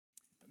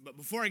But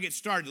before I get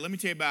started, let me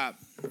tell you about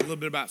a little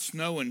bit about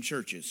snow in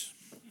churches.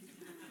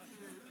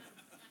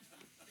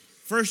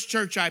 First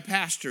church I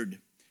pastored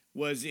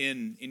was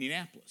in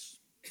Indianapolis.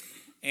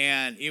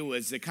 And it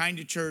was the kind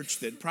of church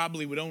that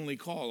probably would only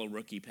call a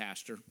rookie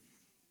pastor.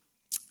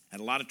 Had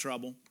a lot of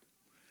trouble.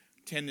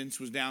 Attendance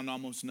was down to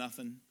almost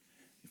nothing.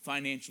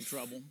 Financial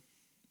trouble.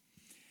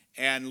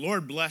 And the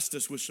Lord blessed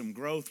us with some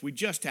growth. We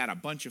just had a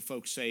bunch of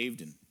folks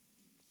saved, and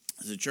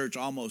as a church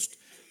almost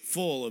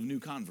full of new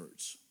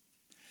converts.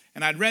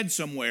 And I'd read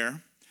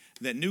somewhere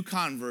that new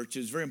converts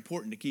is very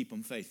important to keep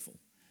them faithful.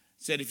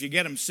 It said if you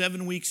get them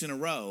 7 weeks in a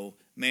row,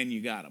 man,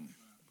 you got them.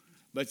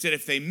 But it said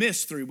if they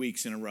miss 3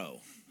 weeks in a row,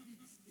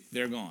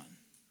 they're gone.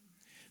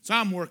 So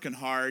I'm working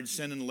hard,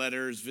 sending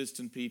letters,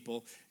 visiting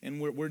people,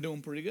 and we're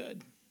doing pretty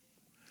good.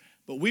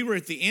 But we were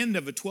at the end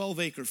of a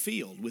 12-acre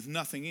field with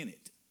nothing in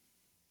it.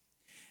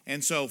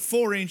 And so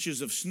 4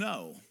 inches of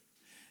snow,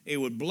 it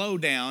would blow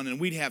down, and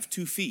we'd have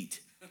 2 feet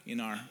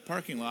in our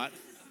parking lot,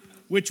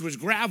 which was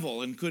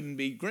gravel and couldn't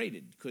be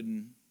graded.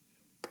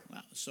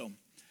 So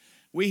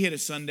we hit a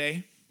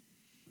Sunday,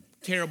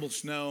 terrible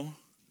snow,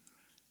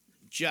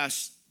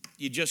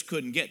 you just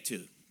couldn't get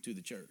to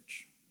the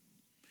church.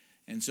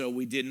 And so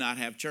we did not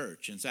have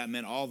church, and so that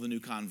meant all the new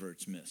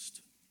converts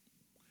missed.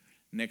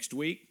 Next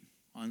week,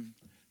 on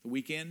the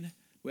weekend,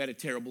 we had a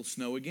terrible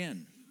snow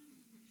again,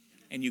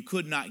 and you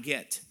could not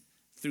get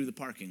through the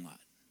parking lot.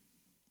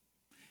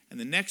 And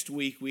the next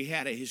week, we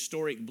had a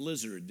historic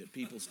blizzard that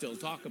people still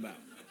talk about.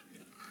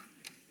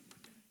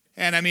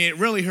 And I mean, it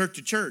really hurt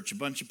the church. A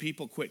bunch of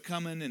people quit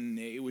coming, and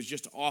it was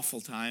just an awful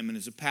time. And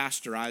as a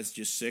pastor, I was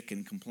just sick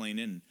and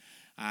complaining.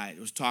 I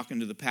was talking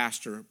to the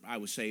pastor I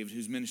was saved,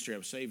 whose ministry I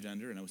was saved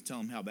under, and I was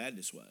telling him how bad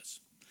this was.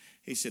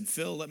 He said,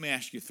 Phil, let me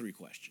ask you 3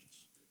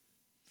 questions.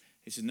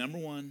 He said, number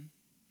one,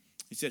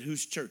 he said,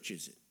 whose church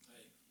is it?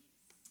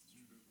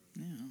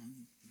 Yeah,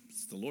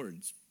 it's the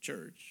Lord's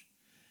church.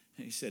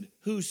 And he said,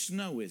 whose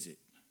snow is it?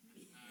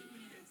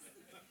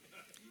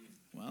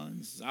 Well,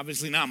 it's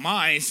obviously not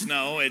my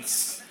snow,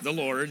 it's the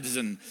Lord's.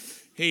 And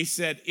he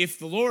said, if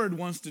the Lord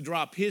wants to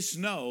drop his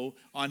snow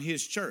on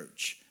his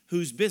church,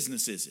 whose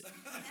business is it?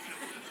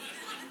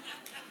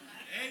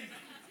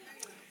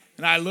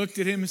 And I looked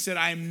at him and said,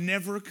 I am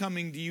never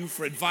coming to you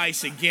for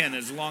advice again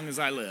as long as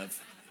I live.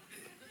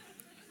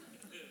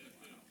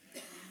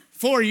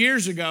 4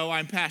 years ago,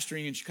 I'm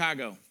pastoring in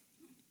Chicago.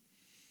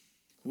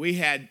 We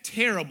had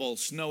terrible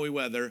snowy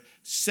weather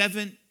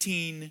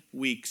 17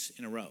 weeks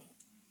in a row.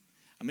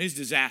 I mean, it was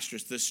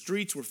disastrous. The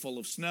streets were full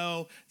of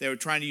snow. They were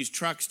trying to use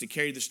trucks to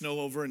carry the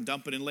snow over and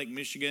dump it in Lake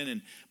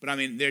Michigan. But I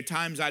mean, there are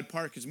times I'd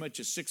park as much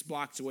as 6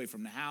 blocks away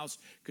from the house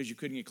because you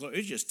couldn't get close. It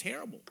was just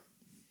terrible.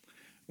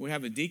 We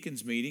have a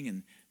deacons meeting,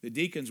 and the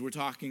deacons were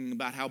talking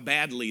about how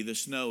badly the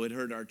snow had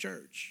hurt our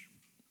church.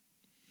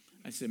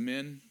 I said,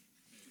 men,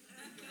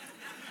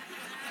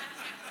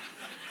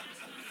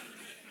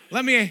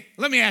 let me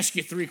ask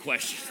you 3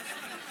 questions.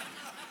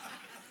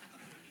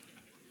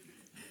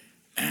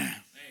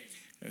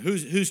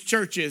 Whose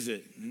church is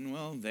it? And,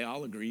 well, they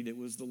all agreed it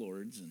was the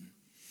Lord's. And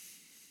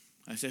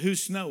I said,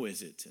 whose snow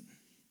is it? And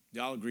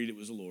they all agreed it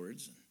was the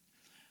Lord's. And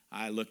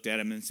I looked at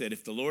them and said,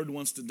 if the Lord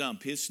wants to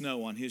dump his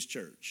snow on his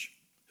church,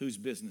 whose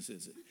business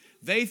is it?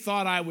 They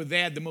thought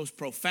they had the most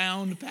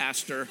profound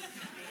pastor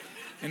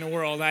in the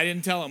world. I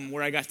didn't tell them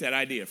where I got that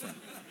idea from.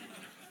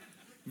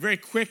 Very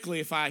quickly,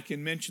 if I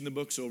can mention the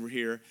books over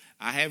here,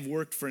 I have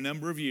worked for a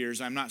number of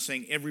years. I'm not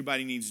saying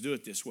everybody needs to do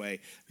it this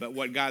way, but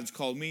what God's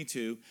called me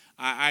to,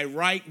 I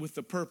write with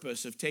the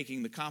purpose of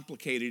taking the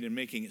complicated and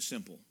making it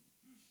simple.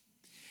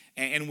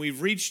 And we've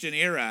reached an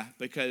era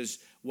because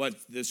what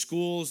the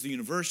schools, the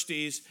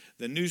universities,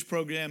 the news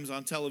programs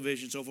on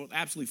television, so forth,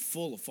 absolutely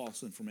full of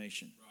false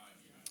information.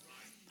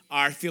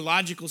 Our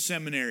theological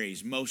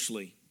seminaries,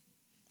 mostly,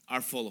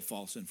 are full of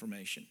false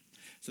information.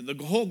 So the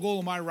whole goal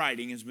of my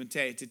writing has been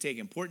to take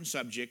important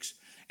subjects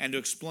and to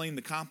explain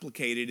the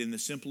complicated in the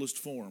simplest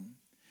form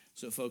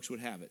so folks would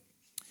have it.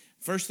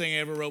 First thing I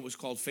ever wrote was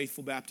called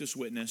Faithful Baptist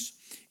Witness.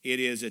 It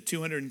is a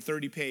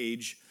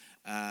 230-page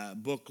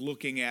book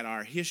looking at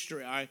our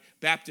history, our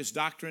Baptist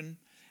doctrine,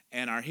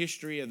 and our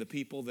history of the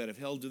people that have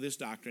held to this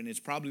doctrine. It's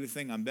probably the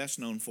thing I'm best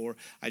known for.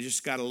 I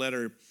just got a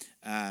letter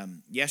email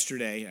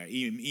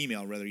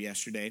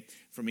yesterday,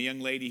 from a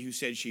young lady who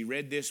said she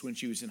read this when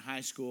she was in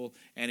high school,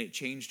 and it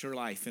changed her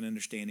life in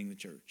understanding the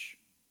church.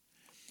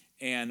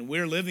 And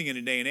we're living in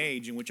a day and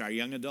age in which our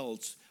young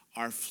adults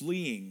are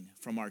fleeing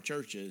from our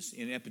churches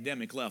in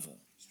epidemic level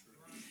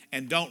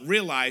and don't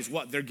realize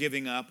what they're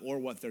giving up or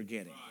what they're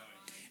getting.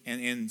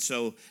 And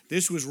so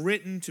this was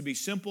written to be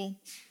simple,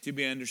 to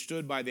be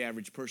understood by the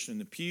average person in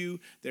the pew.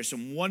 There's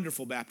some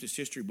wonderful Baptist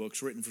history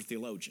books written for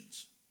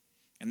theologians.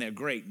 And they're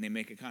great and they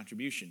make a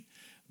contribution.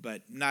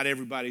 But not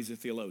everybody's a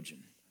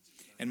theologian.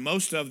 And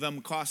most of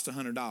them cost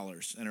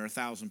 $100 and are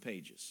 1,000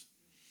 pages.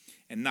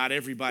 And not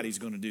everybody's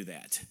going to do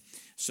that.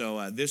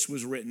 So this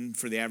was written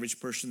for the average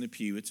person in the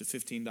pew. It's a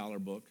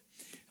 $15 book.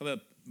 I have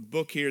a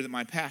book here that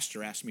my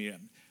pastor asked me to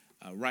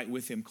write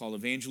with him called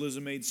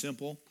Evangelism Made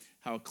Simple: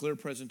 How a Clear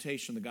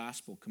Presentation of the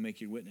Gospel Can Make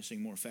Your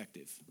Witnessing More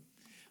Effective.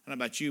 I don't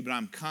know about you, but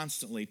I'm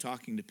constantly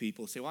talking to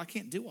people who say, well, I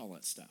can't do all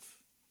that stuff.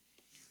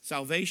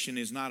 Salvation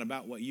is not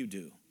about what you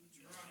do.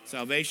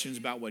 Salvation is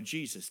about what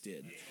Jesus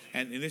did.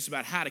 And this is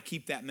about how to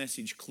keep that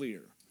message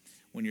clear.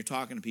 When you're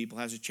talking to people,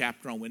 it has a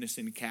chapter on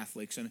witnessing to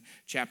Catholics, and a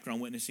chapter on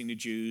witnessing to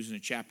Jews, and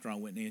a chapter on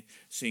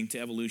witnessing to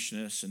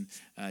evolutionists, and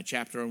a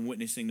chapter on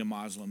witnessing to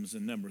Muslims,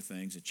 and a number of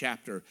things. A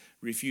chapter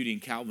refuting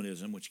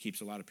Calvinism, which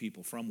keeps a lot of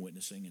people from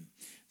witnessing, and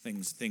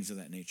things of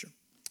that nature.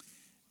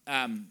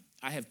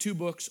 I have 2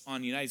 books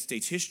on United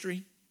States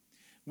history.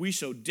 We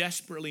so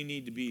desperately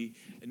need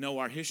to know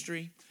our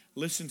history.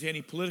 Listen to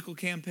any political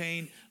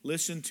campaign.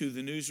 Listen to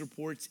the news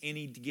reports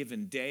any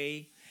given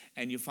day.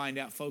 And you find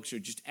out folks are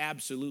just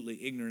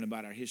absolutely ignorant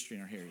about our history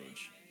and our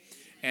heritage.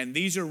 And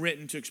these are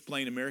written to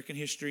explain American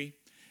history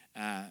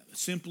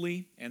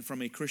simply and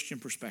from a Christian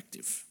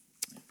perspective.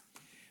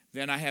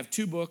 Then I have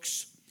 2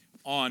 books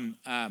on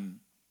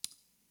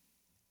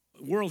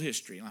world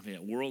history.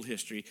 World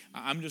history.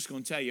 I'm just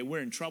going to tell you,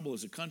 we're in trouble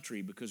as a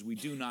country because we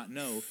do not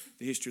know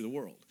the history of the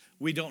world.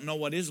 We don't know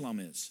what Islam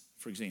is,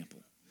 for example.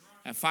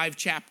 I have 5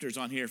 chapters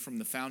on here from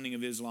the founding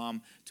of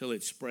Islam till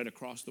it spread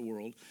across the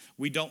world.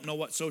 We don't know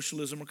what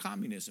socialism or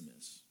communism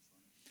is.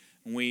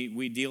 And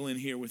we deal in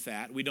here with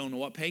that. We don't know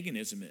what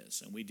paganism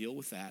is, and we deal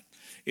with that.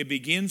 It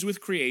begins with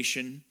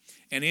creation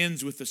and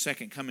ends with the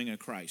second coming of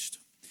Christ.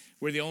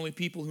 We're the only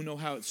people who know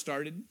how it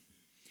started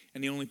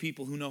and the only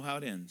people who know how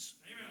it ends.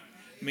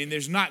 I mean,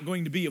 there's not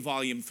going to be a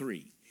volume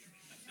 3.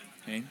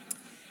 Okay?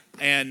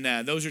 And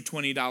those are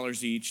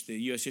 $20 each. The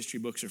U.S. history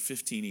books are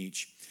 $15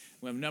 each.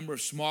 We have a number of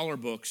smaller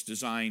books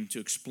designed to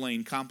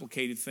explain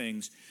complicated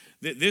things.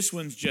 This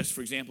one's just,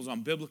 for example, is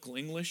on biblical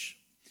English.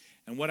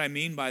 And what I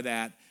mean by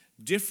that,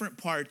 different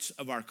parts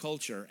of our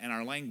culture and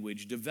our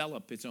language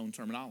develop its own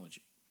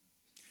terminology.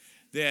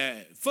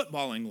 The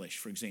football English,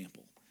 for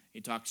example.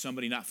 You talk to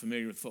somebody not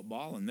familiar with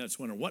football, and that's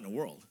wondering, what in the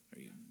world are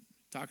you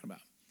talking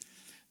about?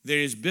 There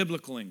is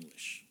biblical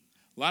English.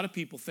 A lot of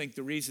people think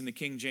the reason the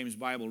King James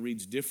Bible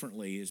reads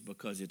differently is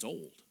because it's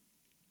old.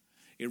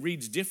 It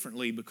reads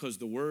differently because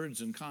the words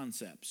and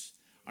concepts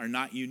are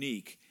not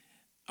unique,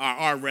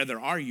 are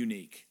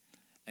unique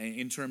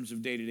in terms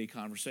of day-to-day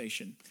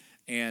conversation.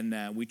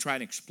 And we try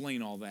to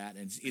explain all that.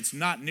 And it's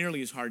not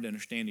nearly as hard to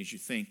understand as you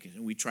think,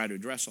 and we try to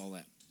address all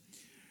that.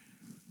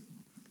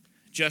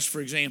 Just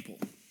for example,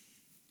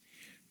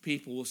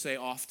 people will say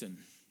often,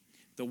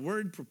 the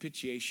word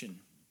propitiation,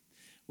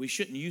 we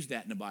shouldn't use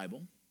that in the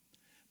Bible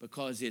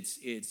because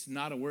it's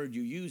not a word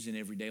you use in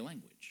everyday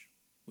language,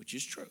 which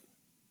is true.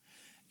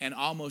 And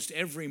almost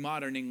every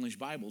modern English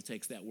Bible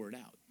takes that word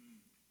out.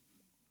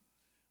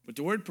 But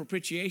the word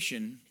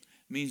propitiation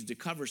means to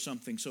cover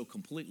something so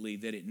completely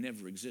that it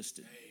never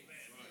existed.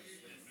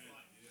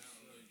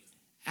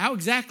 How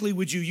exactly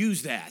would you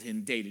use that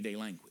in day-to-day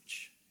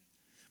language?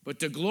 But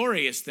the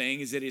glorious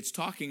thing is that it's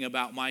talking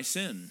about my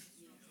sin.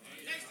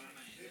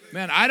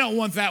 Man, I don't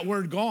want that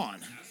word gone.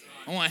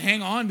 I want to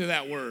hang on to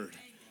that word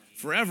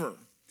forever.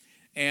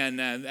 And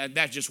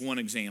that's just one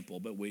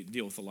example, but we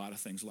deal with a lot of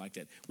things like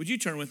that. Would you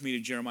turn with me to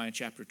Jeremiah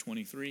chapter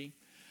 23?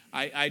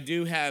 I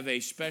do have a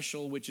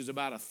special, which is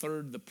about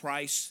 1/3 the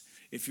price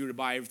if you were to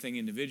buy everything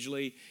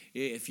individually.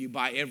 If you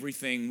buy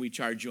everything, we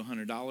charge you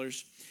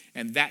 $100.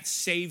 And that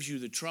saves you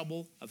the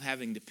trouble of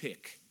having to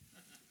pick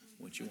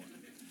what you want.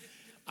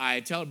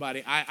 I tell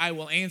everybody, I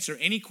will answer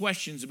any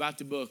questions about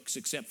the books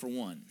except for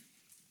one.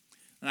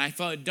 And I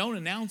thought, don't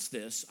announce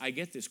this. I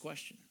get this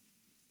question.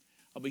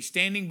 I'll be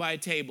standing by a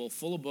table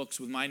full of books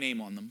with my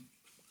name on them,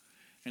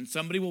 and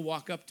somebody will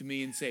walk up to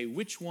me and say,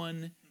 which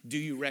one do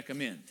you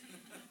recommend?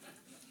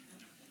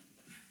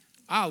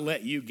 I'll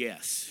let you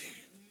guess.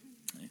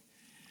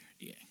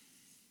 Yeah.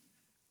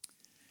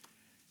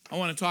 I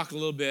want to talk a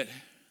little bit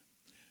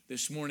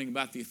this morning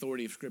about the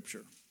authority of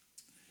Scripture.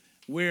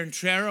 We're in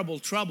terrible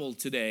trouble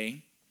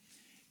today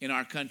in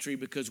our country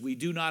because we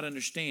do not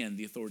understand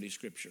the authority of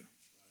Scripture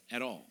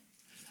at all.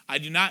 I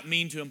do not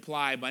mean to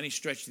imply by any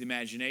stretch of the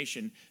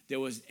imagination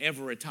there was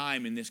ever a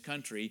time in this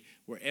country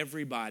where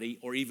everybody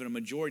or even a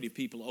majority of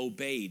people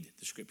obeyed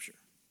the Scripture.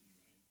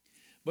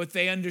 But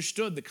they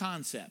understood the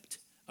concept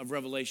of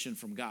revelation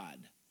from God,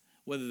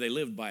 whether they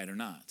lived by it or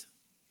not.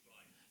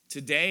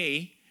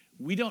 Today,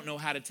 we don't know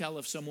how to tell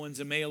if someone's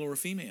a male or a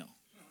female.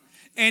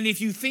 And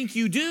if you think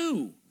you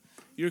do,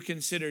 you're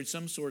considered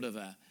some sort of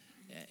a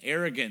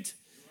arrogant,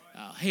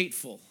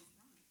 hateful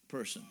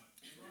person.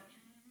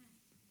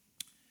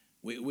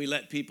 We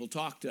let people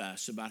talk to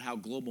us about how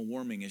global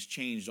warming has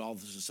changed all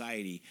the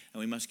society and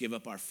we must give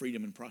up our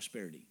freedom and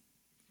prosperity.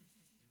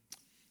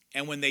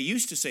 And when they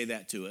used to say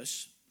that to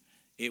us,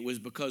 it was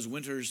because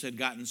winters had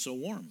gotten so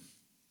warm.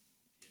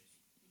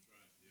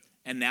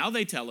 And now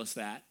they tell us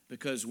that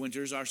because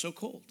winters are so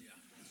cold.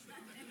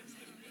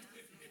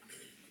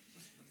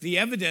 The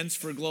evidence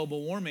for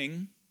global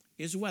warming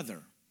is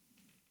weather.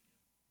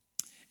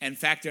 In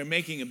fact, they're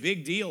making a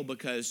big deal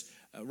because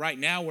right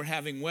now we're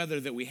having weather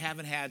that we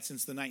haven't had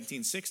since the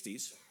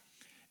 1960s.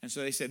 And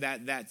so they said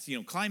that's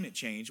climate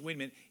change. Wait a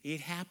minute, it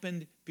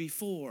happened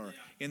before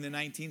in the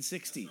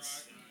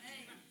 1960s.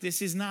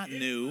 This is not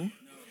new.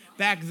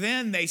 Back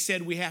then, they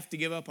said we have to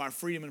give up our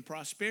freedom and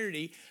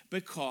prosperity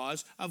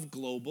because of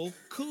global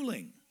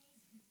cooling.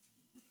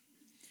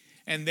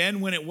 And then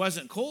when it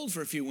wasn't cold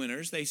for a few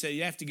winters, they said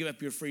you have to give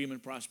up your freedom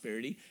and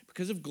prosperity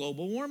because of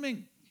global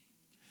warming.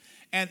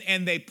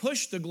 And they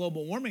pushed the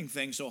global warming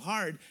thing so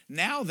hard,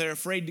 now they're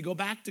afraid to go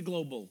back to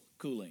global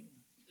cooling.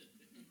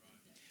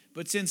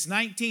 But since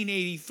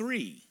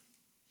 1983,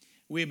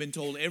 we have been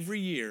told every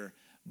year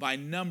by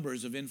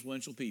numbers of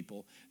influential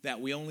people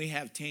that we only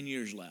have 10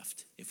 years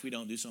left if we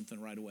don't do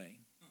something right away.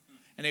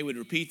 And they would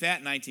repeat that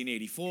in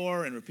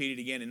 1984 and repeat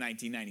it again in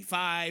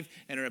 1995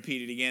 and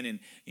repeat it again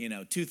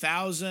in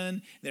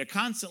 2000. They're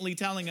constantly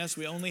telling us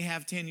we only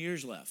have 10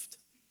 years left.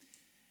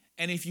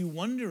 And if you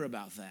wonder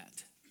about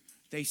that,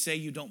 they say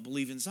you don't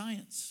believe in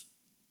science.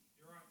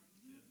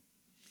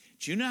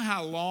 Do you know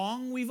how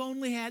long we've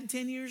only had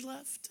 10 years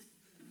left?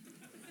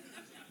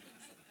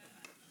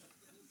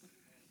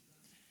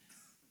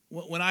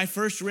 When I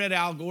first read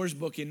Al Gore's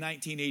book in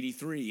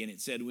 1983 and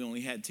it said we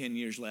only had 10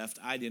 years left,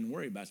 I didn't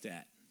worry about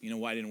that. You know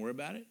why I didn't worry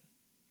about it?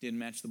 Didn't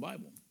match the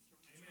Bible.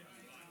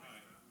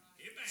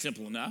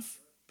 Simple enough,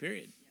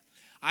 period.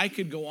 I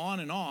could go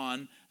on and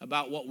on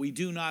about what we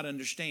do not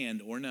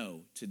understand or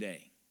know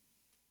today.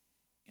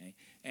 Okay?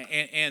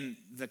 And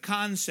the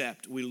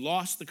concept, we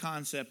lost the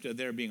concept of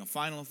there being a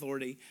final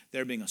authority,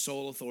 there being a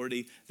soul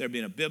authority, there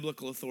being a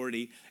biblical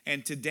authority,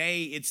 and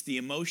today it's the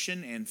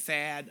emotion and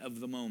fad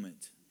of the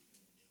moment.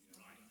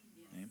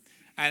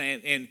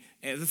 And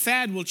the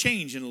fad will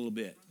change in a little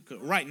bit.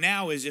 Right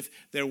now, as if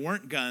there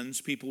weren't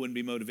guns, people wouldn't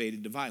be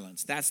motivated to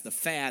violence. That's the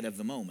fad of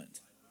the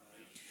moment.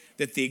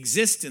 That the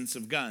existence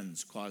of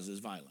guns causes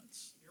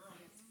violence.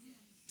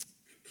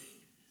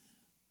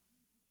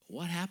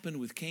 What happened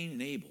with Cain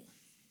and Abel?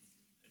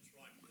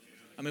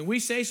 I mean, we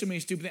say so many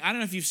stupid things. I don't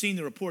know if you've seen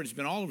the report. It's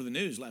been all over the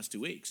news last 2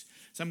 weeks.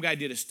 Some guy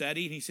did a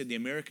study, and he said the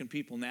American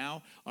people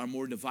now are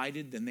more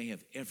divided than they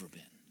have ever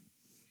been.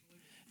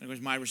 And of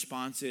course, my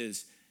response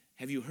is,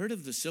 have you heard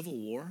of the Civil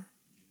War?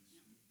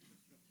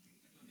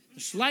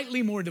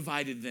 Slightly more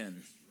divided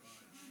then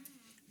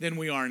than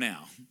we are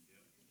now.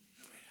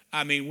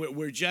 I mean, but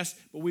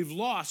we've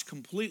lost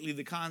completely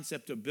the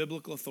concept of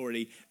biblical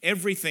authority.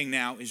 Everything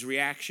now is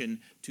reaction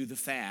to the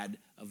fad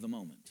of the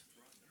moment.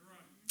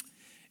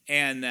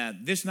 And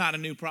this is not a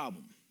new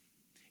problem.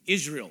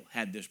 Israel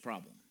had this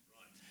problem.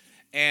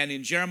 And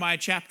in Jeremiah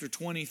chapter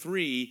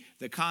 23,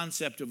 the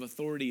concept of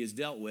authority is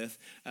dealt with.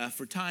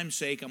 For time's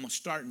sake, I'm going to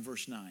start in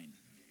verse 9.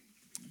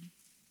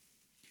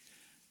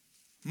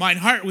 Mine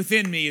heart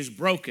within me is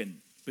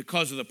broken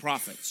because of the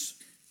prophets.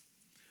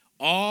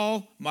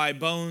 All my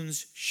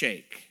bones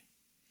shake.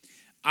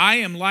 I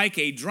am like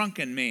a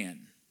drunken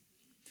man,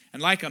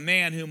 and like a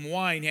man whom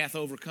wine hath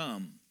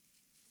overcome.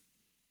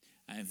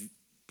 I've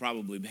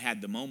probably had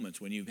the moments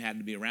when you've had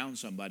to be around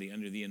somebody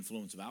under the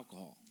influence of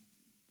alcohol.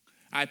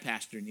 I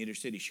pastored in inner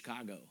city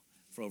Chicago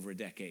for over a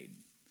decade.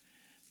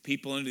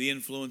 People under the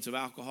influence of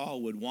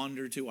alcohol would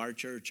wander to our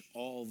church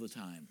all the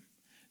time.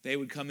 They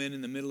would come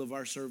in the middle of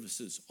our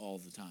services all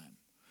the time.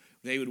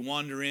 They would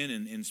wander in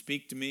and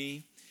speak to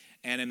me.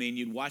 And I mean,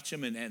 you'd watch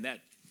them and that,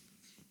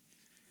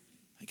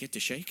 I get to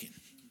shaking.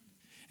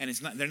 And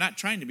they're not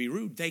trying to be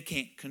rude. They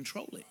can't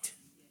control it.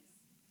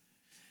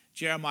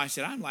 Jeremiah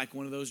said, I'm like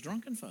one of those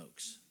drunken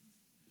folks.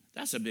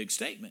 That's a big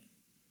statement.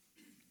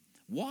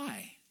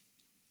 Why?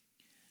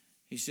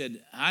 He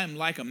said, I'm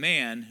like a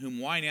man whom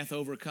wine hath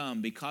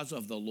overcome because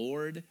of the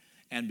Lord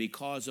and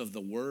because of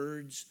the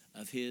words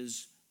of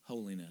his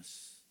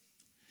holiness.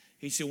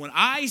 He said, when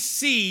I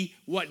see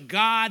what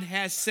God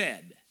has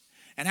said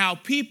and how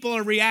people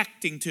are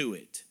reacting to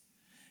it,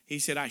 he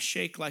said, I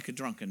shake like a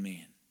drunken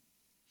man.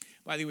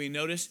 By the way,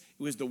 notice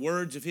it was the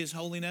words of his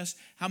holiness.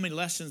 How many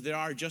lessons there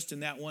are just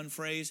in that one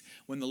phrase?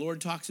 When the Lord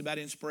talks about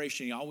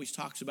inspiration, he always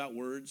talks about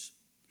words.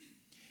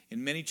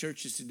 In many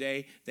churches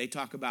today, they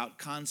talk about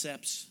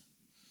concepts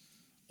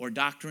or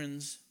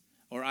doctrines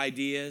or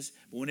ideas.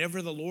 But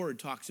whenever the Lord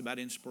talks about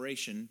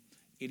inspiration,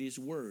 it is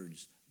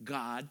words.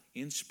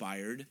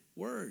 God-inspired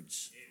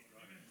words.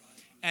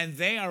 And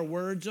they are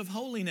words of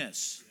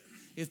holiness.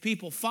 If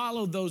people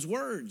followed those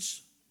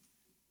words,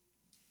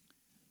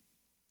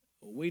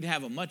 we'd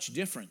have a much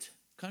different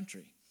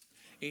country.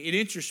 It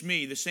interests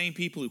me, the same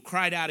people who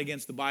cried out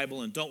against the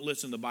Bible and don't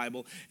listen to the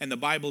Bible, and the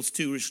Bible's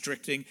too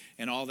restricting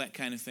and all that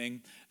kind of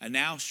thing, are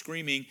now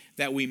screaming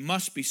that we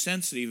must be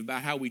sensitive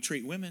about how we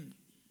treat women.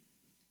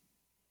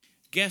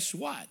 Guess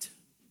what?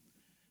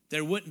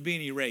 There wouldn't be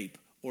any rape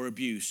or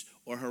abuse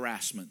or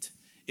harassment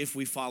if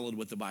we followed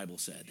what the Bible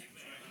said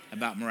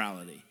about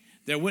morality.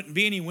 There wouldn't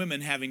be any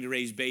women having to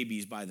raise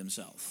babies by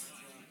themselves.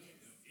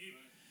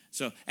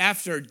 So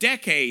after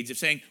decades of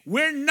saying,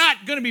 we're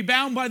not going to be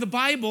bound by the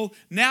Bible,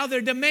 now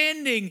they're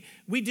demanding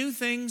we do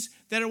things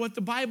that are what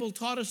the Bible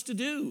taught us to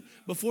do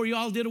before you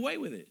all did away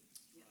with it.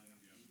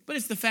 But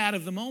it's the fad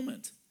of the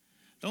moment.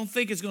 Don't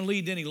think it's going to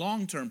lead to any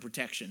long-term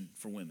protection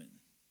for women.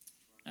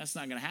 That's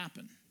not going to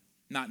happen.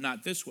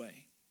 Not this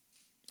way.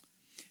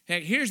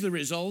 Heck, here's the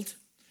result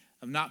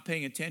of not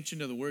paying attention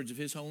to the words of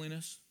his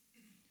holiness.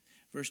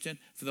 Verse 10,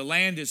 for the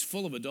land is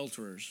full of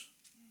adulterers.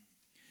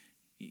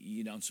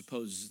 You don't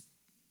suppose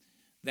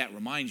that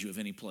reminds you of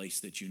any place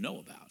that you know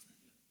about.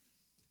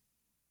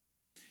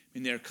 I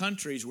mean, there are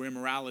countries where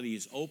immorality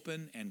is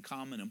open and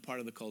common and part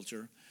of the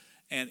culture,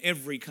 and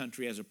every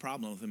country has a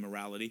problem with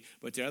immorality,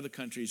 but there are other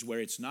countries where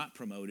it's not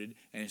promoted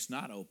and it's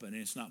not open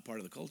and it's not part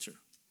of the culture.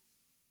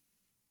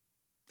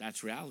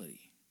 That's reality.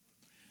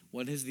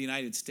 What has the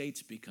United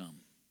States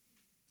become?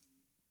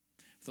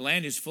 The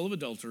land is full of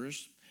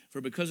adulterers,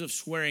 for because of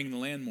swearing the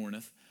land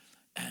mourneth.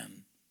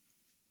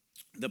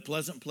 The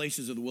pleasant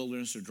places of the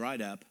wilderness are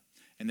dried up,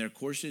 and their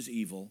course is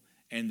evil,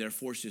 and their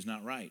force is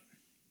not right.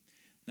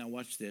 Now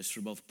watch this,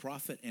 for both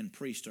prophet and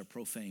priest are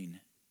profane.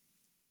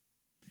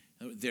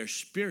 Their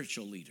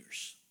spiritual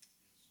leaders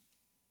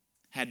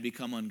had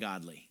become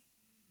ungodly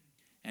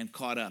and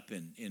caught up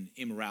in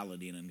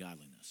immorality and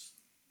ungodliness.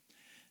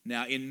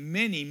 Now, in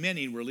many,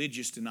 many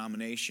religious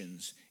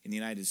denominations in the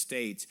United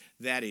States,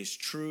 that is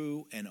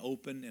true and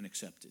open and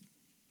accepted.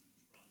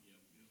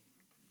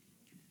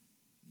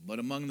 But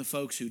among the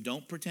folks who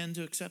don't pretend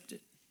to accept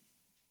it,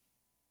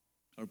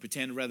 or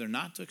pretend rather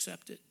not to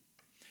accept it,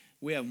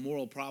 we have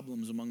moral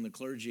problems among the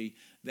clergy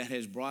that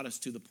has brought us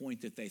to the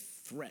point that they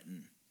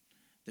threaten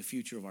the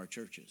future of our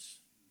churches.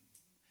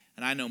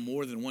 And I know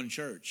more than one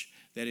church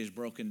that is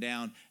broken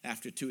down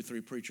after 2 or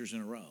 3 preachers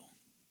in a row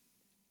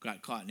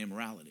got caught in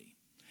immorality.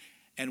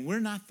 And we're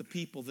not the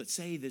people that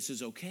say this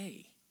is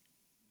okay.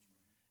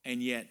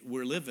 And yet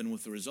we're living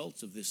with the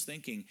results of this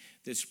thinking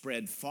that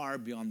spread far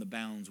beyond the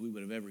bounds we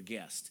would have ever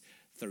guessed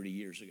 30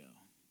 years ago.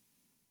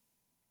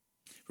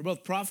 For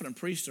both prophet and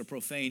priest are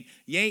profane.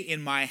 Yea,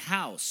 in my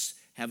house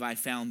have I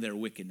found their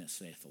wickedness,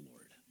 saith the Lord.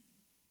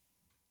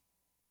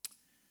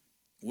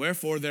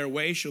 Wherefore their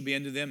way shall be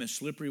unto them as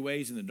slippery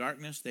ways in the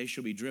darkness. They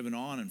shall be driven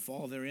on and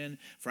fall therein.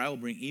 For I will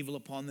bring evil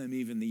upon them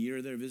even the year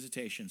of their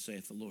visitation,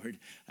 saith the Lord.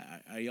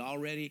 Are you all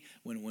ready?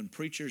 When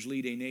preachers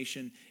lead a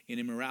nation in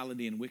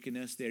immorality and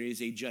wickedness, there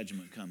is a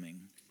judgment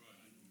coming.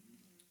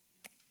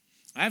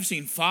 I have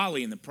seen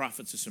folly in the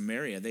prophets of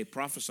Samaria. They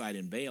prophesied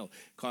in Baal,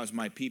 caused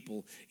my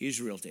people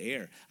Israel to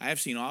err. I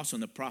have seen also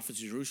in the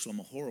prophets of Jerusalem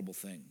a horrible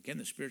thing. Again,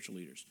 the spiritual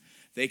leaders.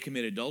 They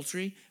commit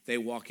adultery. They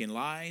walk in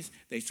lies.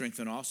 They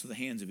strengthen also the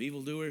hands of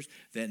evildoers,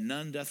 that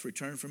none doth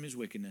return from his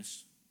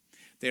wickedness.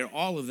 They are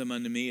all of them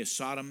unto me as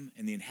Sodom,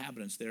 and the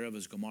inhabitants thereof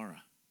as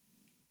Gomorrah.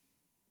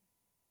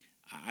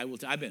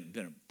 I've been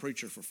a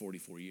preacher for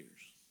 44 years.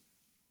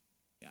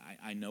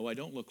 I know I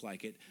don't look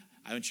like it.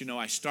 I want you to know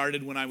I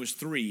started when I was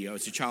 3. I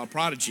was a child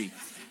prodigy.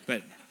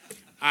 But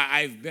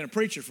I've been a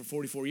preacher for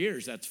 44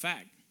 years. That's a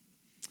fact.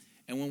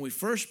 And when we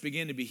first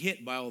began to be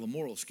hit by all the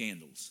moral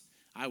scandals,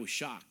 I was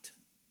shocked.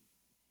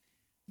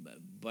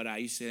 But I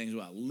used to say things,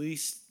 well, at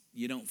least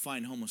you don't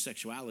find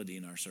homosexuality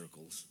in our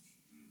circles.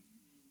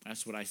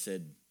 That's what I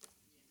said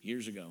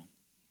years ago.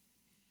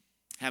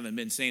 Haven't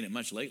been saying it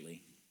much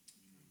lately.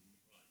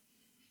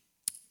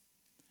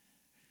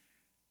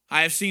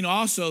 I have seen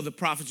also the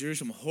prophets of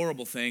Jerusalem, a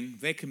horrible thing.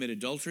 They commit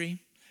adultery,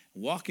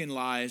 walk in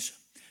lies.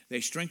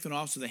 They strengthen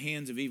also the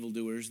hands of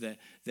evildoers, that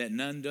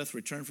none doth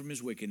return from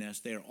his wickedness.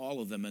 They are all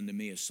of them unto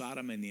me as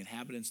Sodom, and the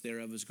inhabitants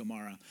thereof as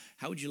Gomorrah.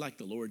 How would you like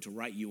the Lord to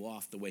write you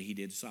off the way he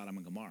did Sodom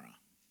and Gomorrah?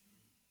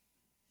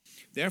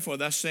 Therefore,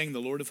 thus saying the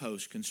Lord of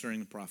hosts concerning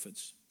the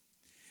prophets,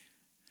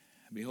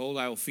 behold,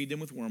 I will feed them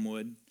with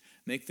wormwood,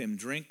 make them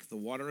drink the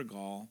water of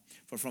gall,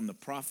 for from the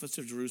prophets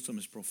of Jerusalem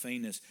is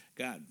profaneness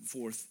got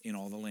forth in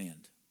all the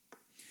land.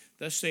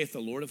 Thus saith the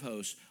Lord of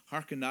hosts,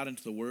 hearken not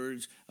unto the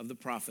words of the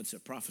prophets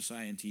that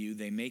prophesy unto you.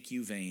 They make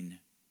you vain.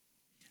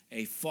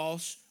 A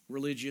false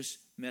religious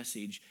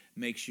message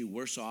makes you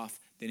worse off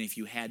than if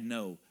you had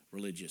no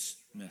religious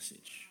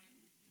message.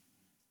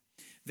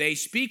 They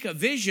speak a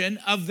vision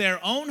of their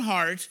own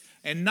heart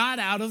and not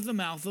out of the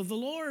mouth of the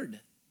Lord. Did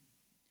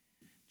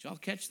y'all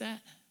catch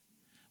that?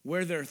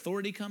 Where their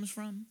authority comes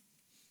from,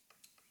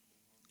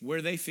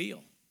 where they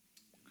feel,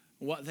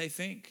 what they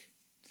think.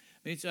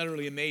 I mean, it's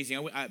utterly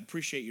amazing. I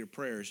appreciate your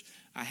prayers.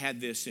 I had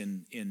this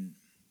in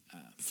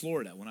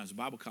Florida when I was a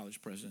Bible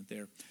college president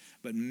there.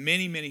 But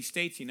many, many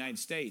states, the United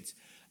States,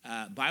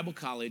 Bible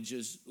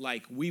colleges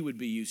like we would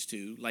be used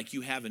to, like you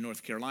have in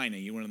North Carolina.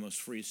 You're one of the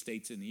most freest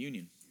states in the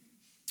Union.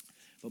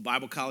 But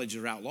Bible colleges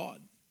are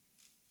outlawed,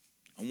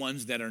 and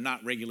ones that are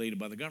not regulated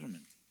by the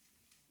government.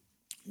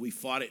 We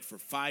fought it for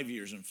 5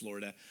 years in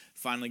Florida,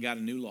 finally got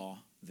a new law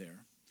there.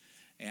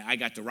 And I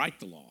got to write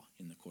the law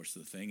in the course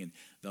of the thing. And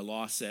the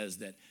law says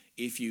that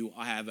if you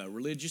have a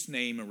religious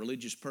name, a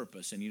religious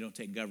purpose, and you don't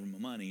take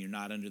government money, you're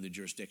not under the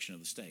jurisdiction of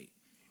the state.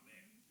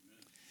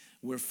 Amen.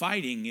 We're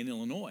fighting in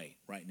Illinois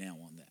right now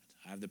on that.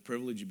 I have the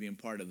privilege of being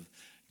part of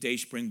Day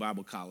Spring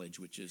Bible College,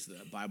 which is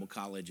the Bible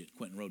college at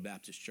Quentin Road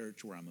Baptist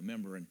Church, where I'm a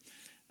member. And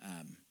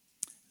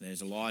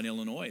there's a law in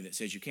Illinois that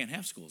says you can't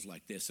have schools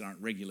like this that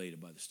aren't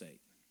regulated by the state.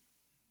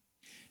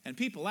 And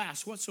people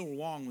ask, what's so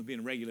wrong with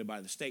being regulated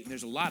by the state? And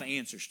there's a lot of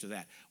answers to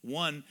that.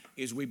 One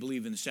is we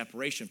believe in the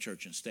separation of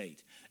church and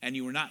state. And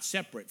you are not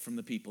separate from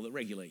the people that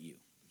regulate you.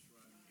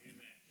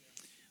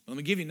 Well, let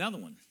me give you another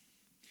one.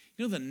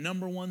 You know the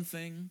number one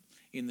thing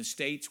in the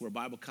states where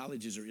Bible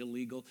colleges are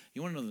illegal?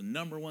 You want to know the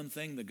number one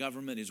thing the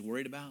government is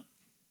worried about?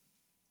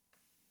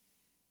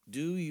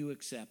 Do you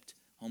accept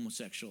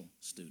homosexual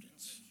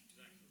students?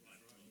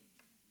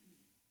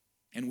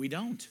 And we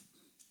don't.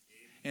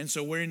 And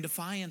so we're in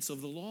defiance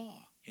of the law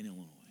in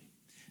Illinois.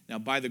 Now,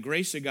 by the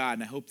grace of God,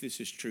 and I hope this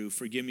is true,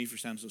 forgive me for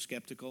sounding so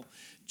skeptical,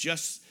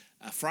 just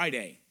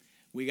Friday,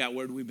 we got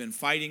word we've been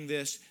fighting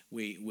this.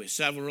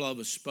 Several of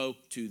us spoke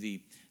to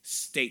the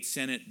State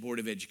Senate Board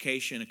of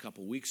Education a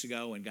couple weeks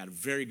ago and got a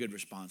very good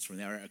response from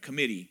there, a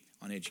committee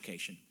on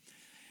education.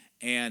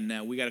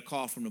 And we got a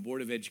call from the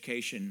Board of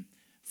Education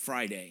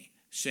Friday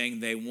saying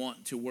they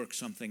want to work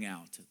something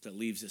out that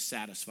leaves us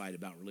satisfied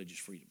about religious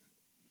freedom.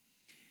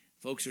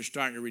 Folks are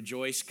starting to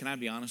rejoice. Can I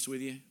be honest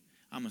with you?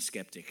 I'm a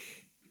skeptic.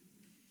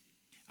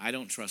 I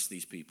don't trust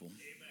these people.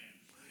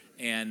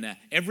 And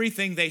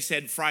everything they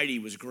said Friday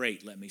was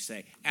great, let me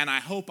say. And I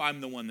hope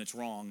I'm the one that's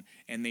wrong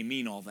and they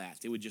mean all that.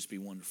 It would just be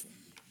wonderful.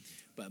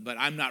 But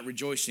I'm not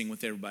rejoicing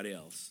with everybody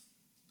else.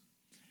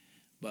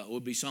 But it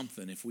would be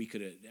something if we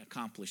could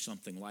accomplish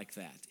something like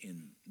that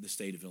in the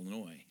state of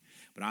Illinois.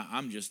 But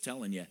I'm just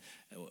telling you,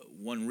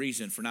 one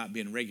reason for not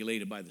being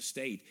regulated by the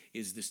state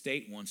is the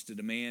state wants to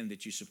demand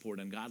that you support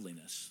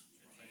ungodliness.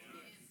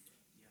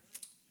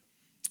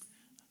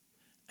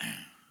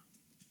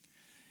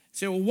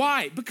 Say, well,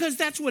 why? Because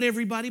that's what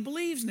everybody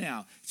believes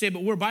now. Say,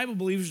 but we're Bible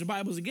believers, the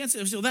Bible's against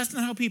it. So that's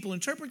not how people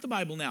interpret the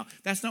Bible now.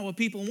 That's not what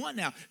people want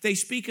now. They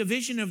speak a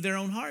vision of their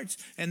own hearts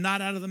and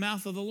not out of the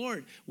mouth of the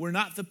Lord. We're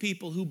not the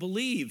people who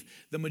believe.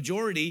 The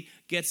majority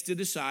gets to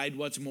decide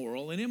what's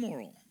moral and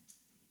immoral.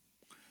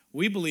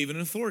 We believe in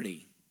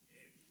authority.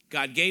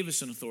 God gave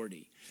us an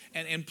authority.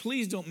 And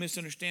please don't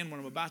misunderstand what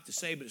I'm about to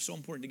say, but it's so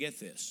important to get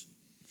this.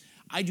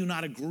 I do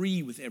not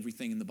agree with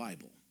everything in the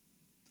Bible.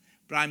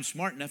 But I'm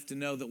smart enough to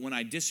know that when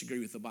I disagree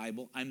with the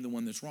Bible, I'm the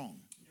one that's wrong.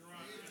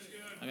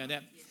 I got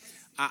that?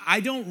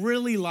 I don't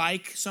really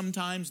like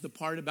sometimes the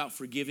part about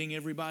forgiving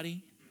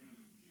everybody.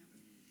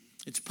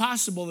 It's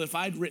possible that if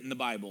I'd written the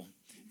Bible,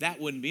 that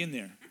wouldn't be in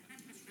there.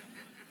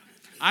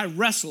 I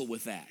wrestle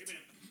with that.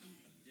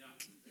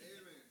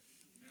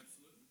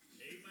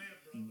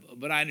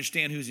 But I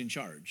understand who's in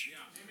charge.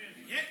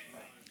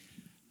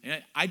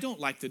 I don't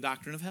like the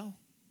doctrine of hell.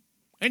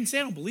 I didn't say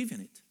I don't believe in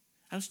it.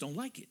 I just don't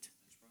like it.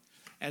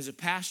 As a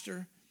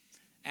pastor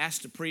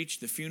asked to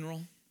preach the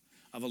funeral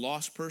of a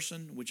lost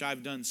person, which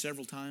I've done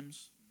several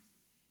times,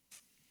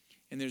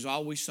 and there's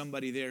always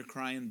somebody there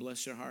crying,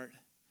 bless their heart,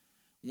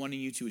 wanting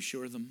you to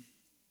assure them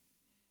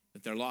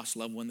that their lost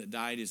loved one that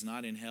died is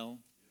not in hell.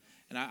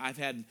 And I've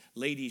had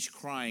ladies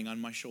crying on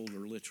my shoulder,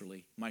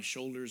 literally. My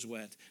shoulder's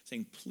wet,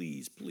 saying,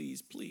 please,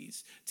 please,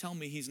 please, tell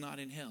me he's not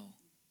in hell.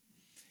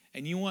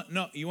 And you want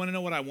to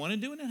know what I want to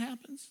do when it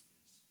happens?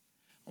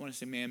 I want to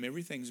say, ma'am,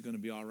 everything's going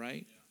to be all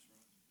right.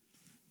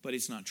 But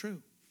it's not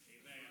true.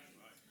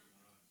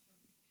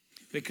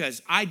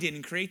 Because I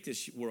didn't create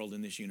this world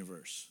and this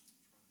universe.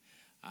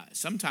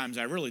 Sometimes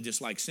I really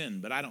dislike sin,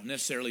 but I don't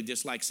necessarily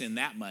dislike sin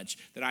that much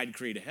that I'd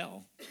create a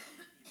hell.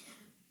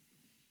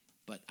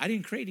 But I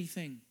didn't create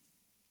anything.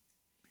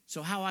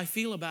 So how I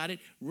feel about it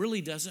really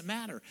doesn't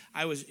matter.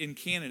 I was in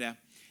Canada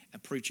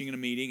preaching in a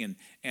meeting,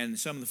 and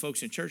some of the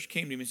folks in church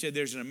came to me and said,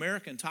 there's an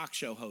American talk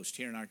show host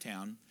here in our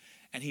town,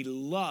 and he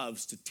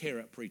loves to tear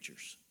up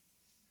preachers.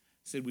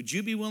 I said, would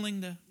you be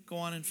willing to go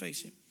on and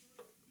face him?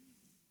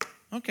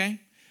 Okay.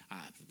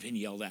 I've been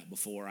yelled at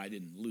before. I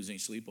didn't lose any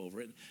sleep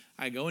over it.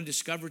 I go and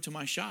discover to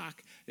my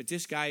shock that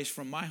this guy is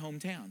from my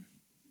hometown.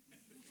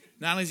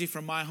 Not only is he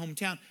from my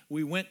hometown,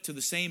 we went to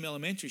the same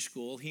elementary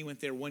school. He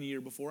went there 1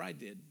 year before I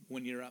did,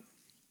 1 year up.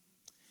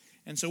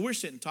 And so we're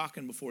sitting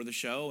talking before the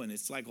show, and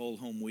it's like old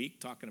home week,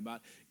 talking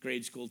about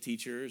grade school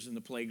teachers and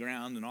the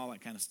playground and all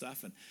that kind of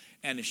stuff.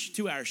 And it's a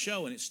 2-hour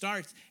show, and it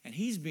starts, and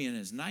he's being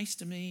as nice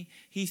to me.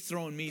 He's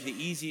throwing me the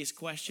easiest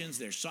questions.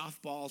 They're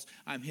softballs.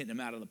 I'm hitting them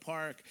out of the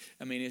park.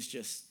 I mean, it's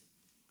just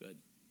good.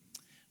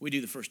 We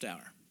do the first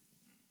hour.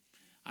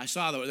 I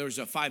saw there was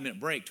a 5-minute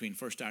break between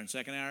first hour and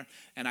second hour,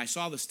 and I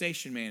saw the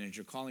station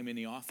manager call him in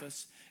the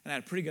office, and I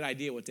had a pretty good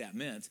idea what that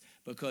meant,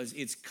 because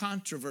it's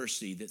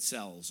controversy that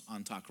sells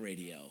on talk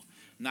radio,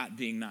 not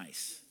being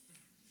nice.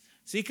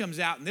 So he comes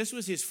out, and this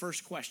was his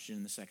first question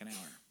in the second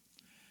hour.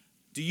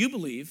 Do you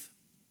believe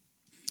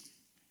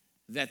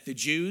that the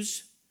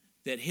Jews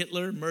that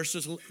Hitler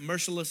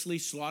mercilessly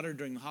slaughtered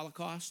during the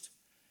Holocaust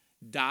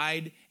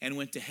died and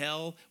went to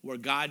hell where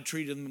God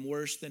treated them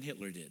worse than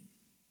Hitler did?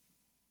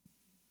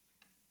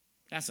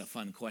 That's a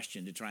fun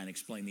question to try and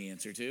explain the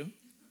answer to.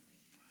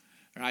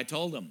 Or I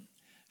told him,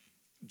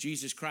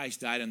 Jesus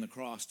Christ died on the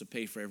cross to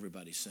pay for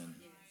everybody's sin.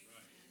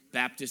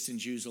 Baptists and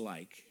Jews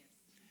alike.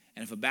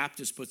 And if a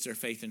Baptist puts their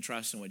faith and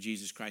trust in what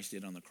Jesus Christ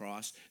did on the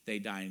cross, they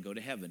die and go to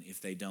heaven. If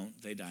they don't,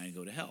 they die and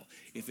go to hell.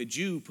 If a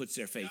Jew puts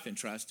their faith and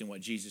trust in what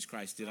Jesus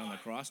Christ did on the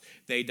cross,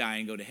 they die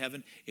and go to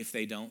heaven. If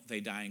they don't, they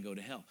die and go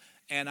to hell.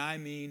 And I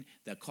mean,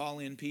 the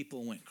call-in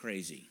people went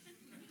crazy.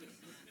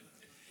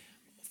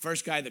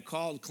 First guy that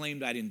called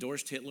claimed I'd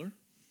endorsed Hitler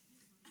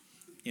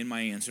in my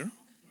answer.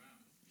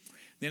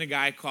 Then a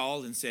guy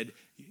called and said,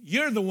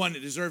 you're the one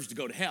that deserves to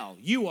go to hell.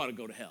 You ought to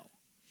go to hell.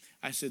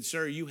 I said,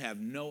 sir, you have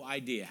no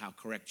idea how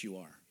correct you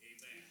are.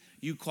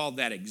 You called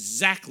that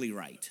exactly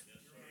right.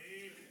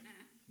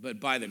 but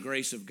by the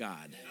grace of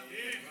God,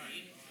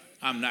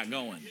 I'm not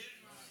going.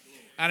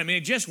 And I mean,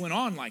 it just went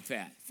on like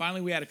that.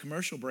 Finally, we had a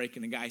commercial break,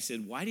 and the guy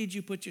said, why did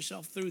you put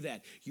yourself through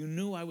that? You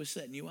knew I was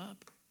setting you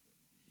up.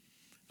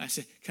 I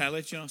said, can I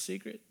let you know a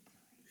secret?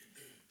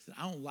 I said,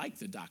 I don't like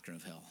the doctrine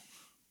of hell.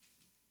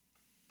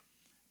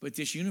 But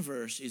this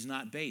universe is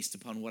not based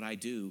upon what I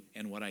do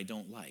and what I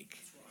don't like.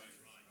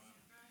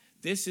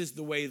 This is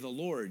the way the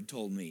Lord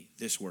told me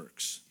this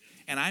works.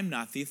 And I'm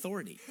not the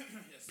authority,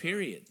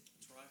 period.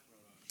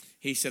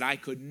 He said, I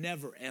could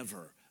never,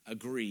 ever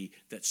agree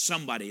that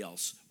somebody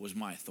else was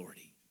my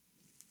authority.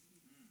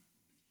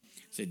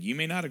 He said, you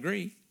may not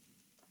agree,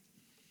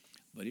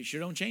 but it sure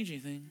don't change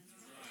anything.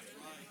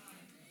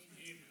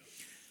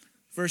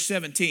 Verse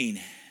 17,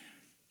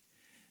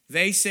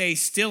 they say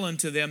still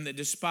unto them that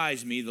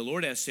despise me, the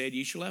Lord hath said,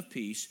 ye shall have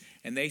peace.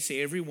 And they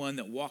say, every one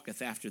that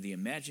walketh after the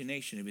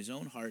imagination of his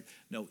own heart,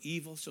 no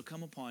evil shall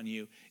come upon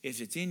you.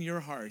 If it's in your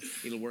heart,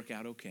 it'll work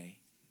out okay.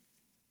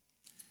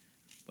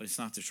 But it's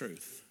not the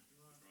truth.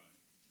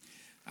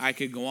 I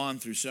could go on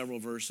through several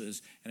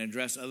verses and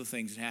address other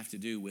things that have to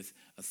do with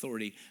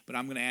authority, but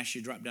I'm going to ask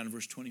you to drop down to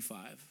verse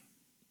 25.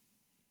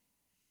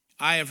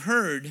 I have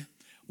heard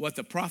what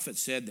the prophet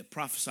said that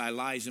prophesy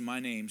lies in my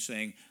name,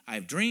 saying, I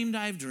have dreamed,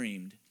 I have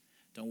dreamed.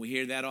 Don't we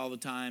hear that all the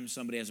time?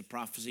 Somebody has a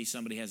prophecy,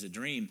 somebody has a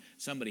dream,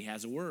 somebody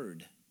has a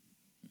word.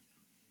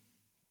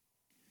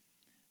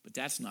 But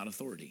that's not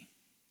authority.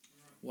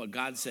 What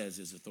God says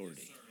is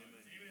authority.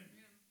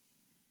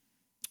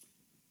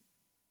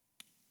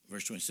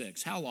 Verse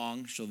 26, how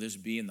long shall this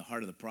be in the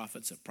heart of the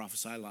prophets that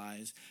prophesy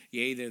lies?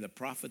 Yea, they're the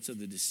prophets of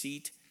the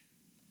deceit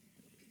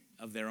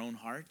of their own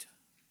heart.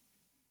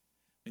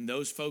 And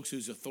those folks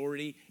whose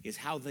authority is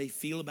how they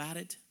feel about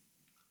it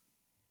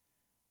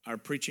are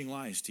preaching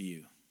lies to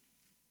you.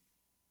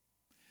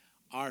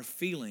 Our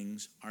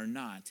feelings are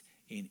not,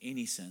 in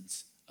any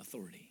sense,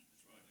 authority.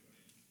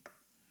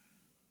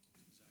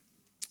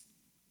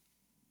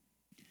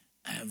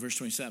 Verse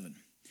 27.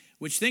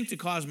 Which think to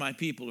cause my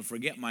people to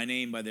forget my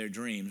name by their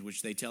dreams,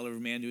 which they tell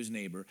every man to his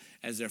neighbor,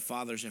 as their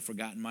fathers have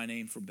forgotten my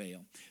name for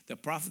Baal. The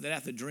prophet that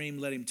hath a dream,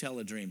 let him tell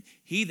a dream.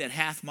 He that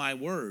hath my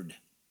word,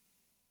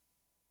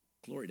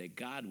 glory to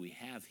God, we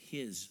have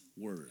his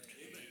word.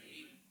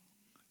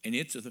 And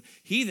it's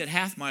he that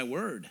hath my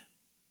word,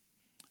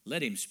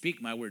 let him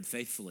speak my word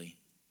faithfully.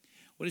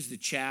 What is the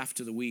chaff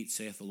to the wheat,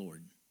 saith the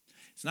Lord?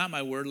 It's not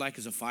my word like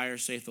as a fire,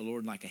 saith the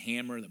Lord, like a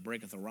hammer that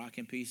breaketh a rock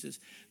in pieces.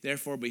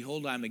 Therefore,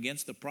 behold, I am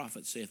against the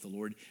prophets, saith the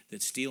Lord,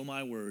 that steal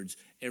my words,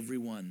 every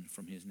one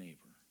from his neighbor.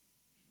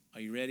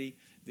 Are you ready?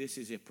 This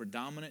is a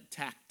predominant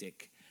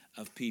tactic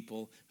of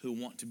people who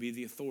want to be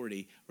the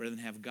authority rather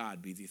than have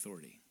God be the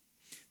authority.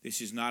 This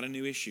is not a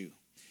new issue.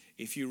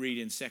 If you read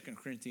in 2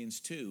 Corinthians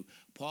 2,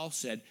 Paul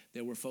said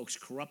there were folks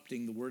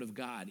corrupting the word of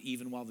God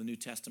even while the New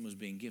Testament was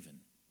being given.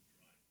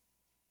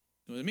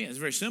 You know what I mean? It's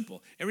very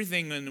simple.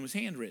 Everything was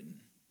handwritten.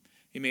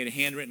 He made a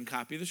handwritten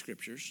copy of the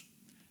scriptures,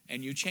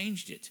 and you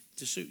changed it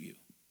to suit you.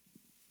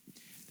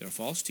 There are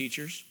false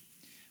teachers.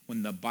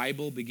 When the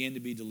Bible began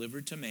to be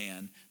delivered to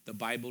man, the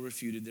Bible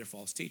refuted their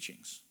false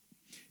teachings.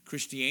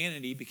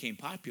 Christianity became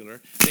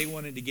popular. They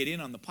wanted to get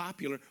in on the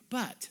popular,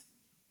 but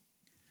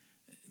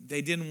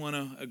they didn't want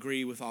to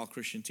agree with all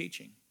Christian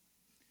teaching.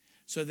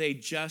 So they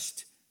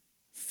just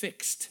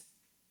fixed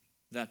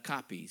the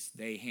copies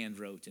they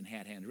handwrote and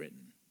had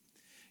handwritten.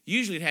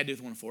 Usually it had to do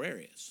with one of four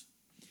areas.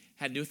 It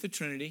had to do with the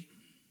Trinity,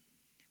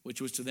 which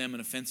was to them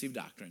an offensive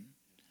doctrine.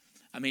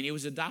 I mean, it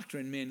was a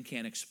doctrine men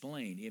can't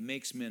explain. It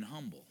makes men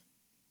humble.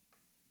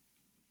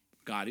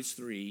 God is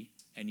three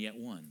and yet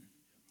one.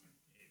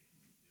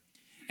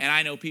 And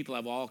I know people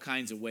have all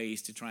kinds of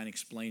ways to try and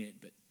explain it,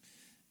 but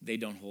they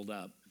don't hold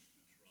up.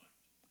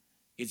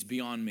 It's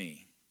beyond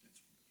me.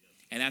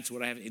 And that's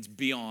what I have. It's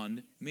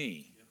beyond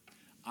me.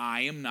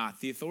 I am not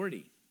the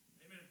authority.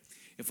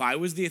 If I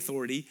was the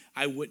authority,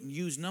 I wouldn't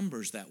use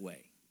numbers that way.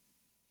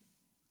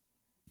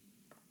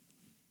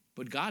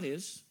 But God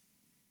is.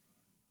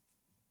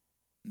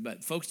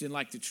 But folks didn't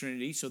like the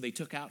Trinity, so they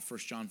took out 1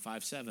 John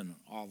 5:7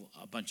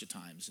 a bunch of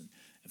times and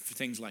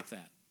things like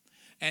that.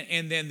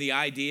 And then the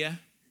idea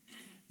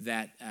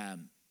that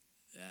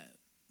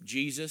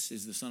Jesus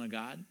is the Son of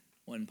God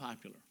wasn't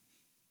popular.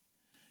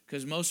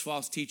 Because most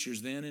false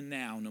teachers then and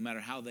now, no matter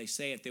how they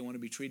say it, they want to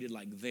be treated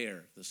like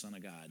they're the Son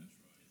of God.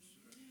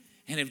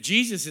 And if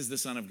Jesus is the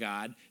Son of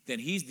God, then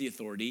he's the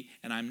authority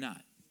and I'm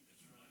not.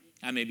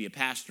 I may be a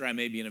pastor, I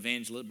may be an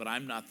evangelist, but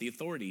I'm not the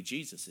authority.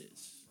 Jesus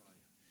is.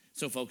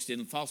 So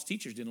false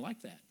teachers didn't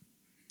like that.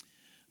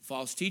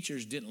 False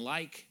teachers didn't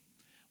like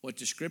what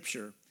the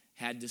scripture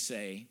had to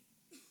say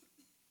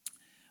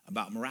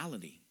about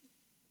morality.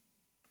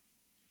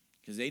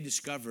 Because they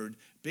discovered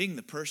being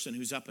the person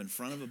who's up in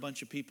front of a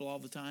bunch of people all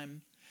the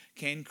time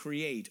can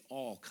create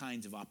all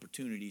kinds of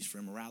opportunities for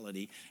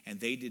immorality, and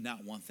they did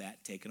not want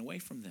that taken away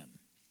from them.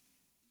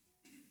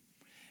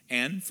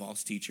 And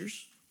false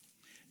teachers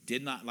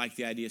did not like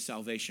the idea of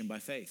salvation by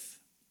faith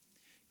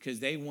because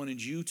they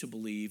wanted you to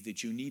believe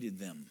that you needed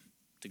them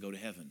to go to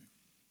heaven.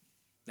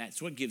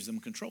 That's what gives them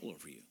control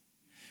over you.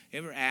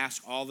 Ever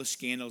ask all the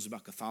scandals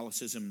about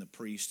Catholicism and the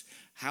priest,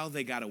 how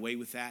they got away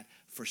with that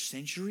for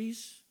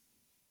centuries?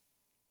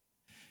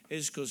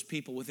 It's because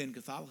people within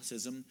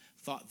Catholicism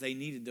thought they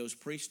needed those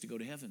priests to go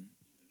to heaven.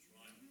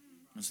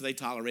 And so they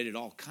tolerated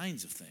all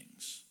kinds of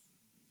things.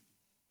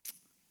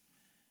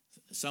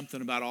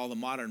 Something about all the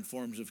modern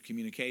forms of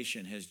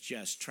communication has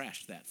just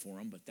trashed that for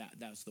them, but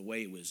that's the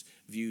way it was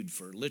viewed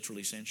for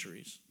literally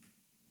centuries.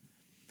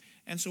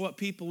 And so what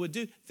people would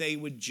do, they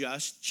would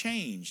just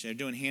change. They're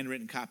doing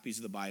handwritten copies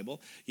of the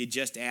Bible. You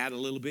just add a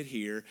little bit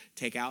here,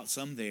 take out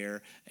some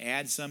there,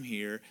 add some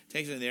here,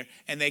 take some there,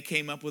 and they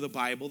came up with a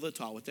Bible that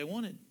taught what they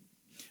wanted.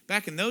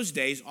 Back in those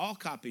days, all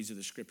copies of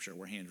the Scripture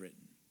were handwritten.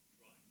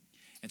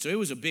 And so it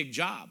was a big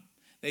job.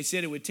 They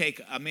said it would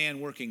take a man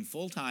working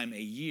full-time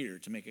a year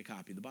to make a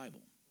copy of the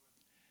Bible.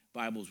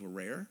 Bibles were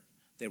rare.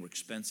 They were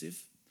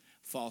expensive.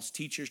 False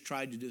teachers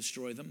tried to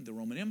destroy them. The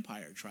Roman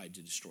Empire tried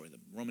to destroy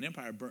them. The Roman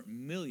Empire burnt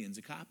millions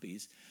of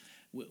copies,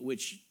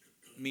 which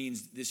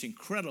means this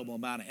incredible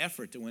amount of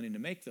effort that went in to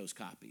make those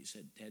copies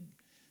had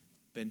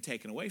been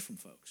taken away from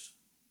folks.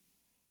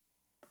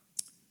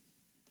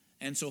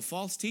 And so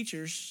false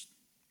teachers'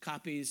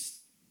 copies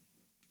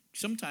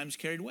sometimes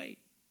carried weight.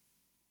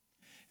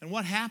 And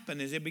what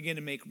happened is they began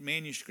to make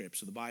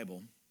manuscripts of the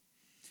Bible.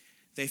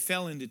 They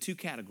fell into two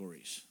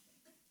categories.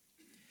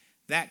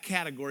 That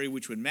category,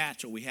 which would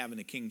match what we have in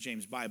the King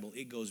James Bible,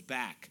 it goes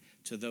back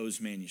to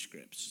those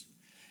manuscripts.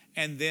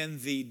 And then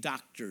the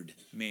doctored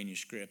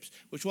manuscripts,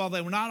 which while they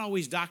were not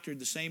always doctored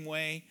the same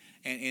way,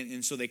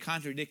 and so they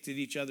contradicted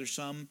each other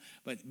some,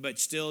 but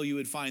still you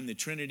would find the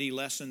Trinity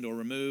lessened or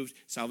removed,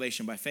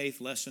 salvation by faith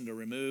lessened or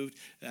removed,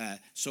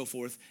 so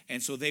forth.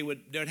 And so they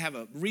would have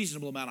a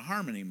reasonable amount of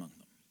harmony among them.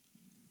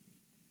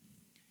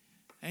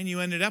 And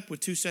you ended up with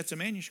two sets of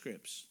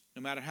manuscripts,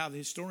 no matter how the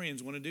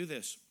historians want to do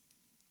this.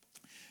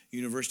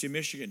 University of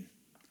Michigan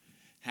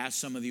has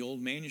some of the old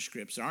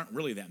manuscripts. There aren't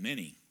really that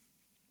many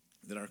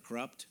that are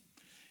corrupt.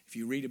 If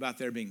you read about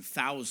there being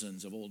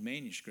thousands of old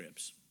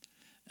manuscripts,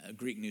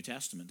 Greek New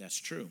Testament, that's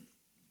true.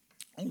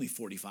 Only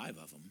 45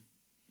 of them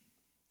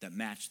that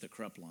match the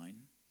corrupt line.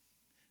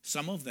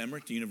 Some of them are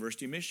at the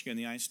University of Michigan in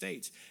the United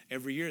States.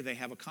 Every year they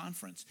have a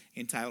conference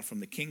entitled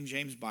From the King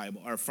James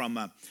Bible, or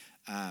from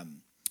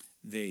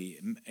the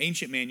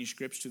ancient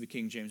manuscripts to the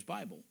King James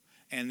Bible.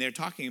 And they're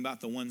talking about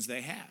the ones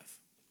they have.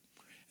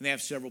 And they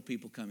have several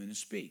people come in and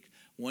speak.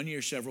 One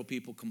year, several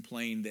people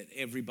complained that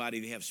everybody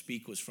they have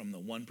speak was from the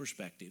one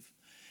perspective.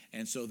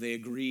 And so they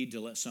agreed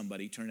to let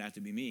somebody, turned out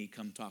to be me,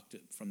 come talk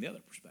from the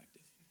other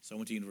perspective. So I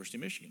went to University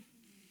of Michigan.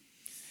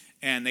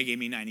 And they gave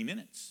me 90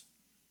 minutes.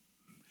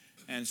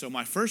 And so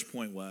my first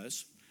point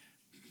was,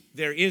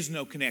 there is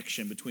no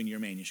connection between your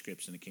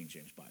manuscripts and the King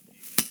James Bible.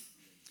 I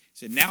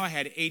said, now I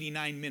had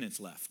 89 minutes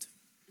left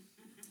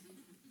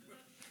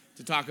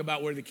to talk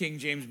about where the King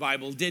James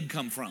Bible did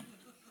come from.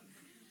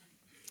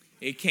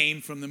 It came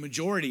from the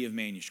majority of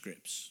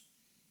manuscripts.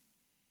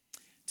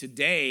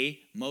 Today,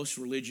 most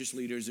religious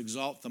leaders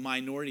exalt the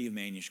minority of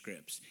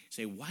manuscripts.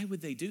 Say, why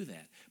would they do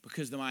that?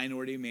 Because the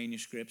minority of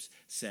manuscripts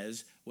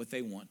says what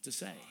they want to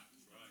say.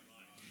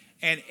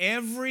 And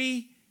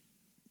every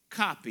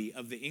copy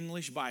of the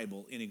English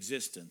Bible in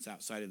existence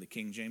outside of the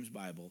King James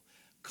Bible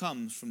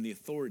comes from the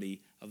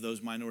authority of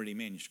those minority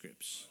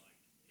manuscripts.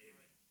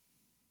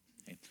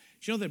 Okay.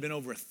 Do you know there have been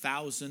over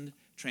 1,000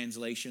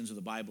 translations of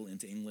the Bible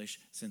into English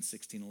since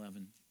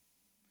 1611?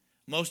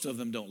 Most of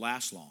them don't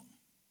last long.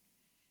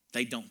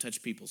 They don't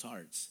touch people's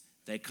hearts.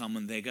 They come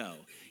and they go.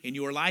 In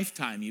your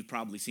lifetime, you've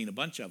probably seen a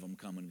bunch of them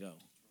come and go.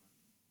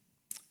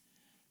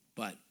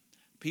 But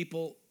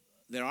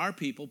there are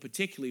people,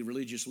 particularly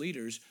religious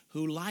leaders,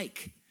 who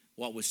like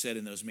what was said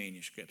in those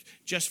manuscripts.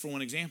 Just for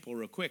one example,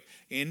 real quick,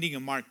 ending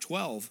in Mark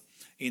 12,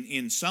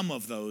 in some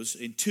of those,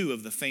 in two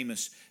of the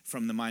famous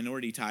from the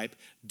minority type,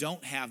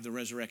 don't have the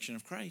resurrection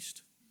of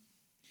Christ.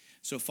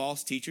 So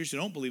false teachers who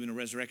don't believe in the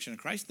resurrection of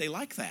Christ, they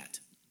like that.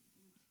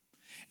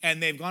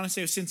 And they've gone and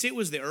said, since it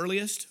was the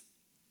earliest,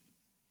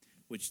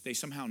 which they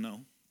somehow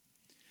know,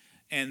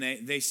 and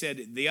they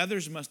said the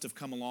others must have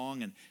come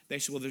along, and they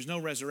said, well, there's no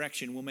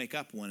resurrection. We'll make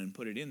up one and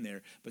put it in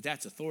there. But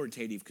that's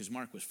authoritative because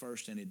Mark was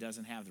first, and it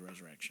doesn't have the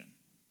resurrection.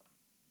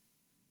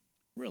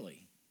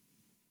 Really?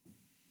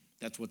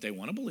 That's what they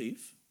want to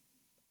believe.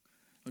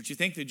 Don't you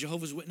think the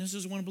Jehovah's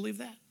Witnesses want to believe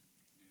that?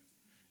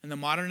 And the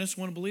modernists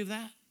want to believe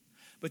that?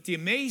 But the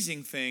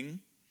amazing thing,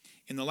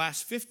 in the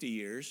last 50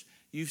 years,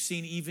 you've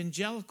seen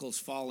evangelicals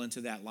fall into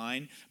that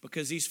line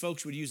because these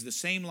folks would use the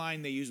same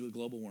line they use with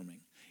global warming.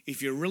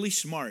 If you're really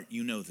smart,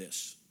 you know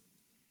this.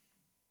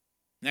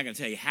 I'm not going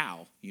to tell you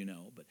how you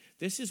know, but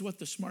this is what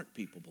the smart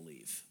people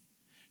believe,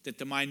 that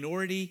the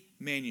minority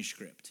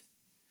manuscript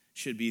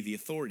should be the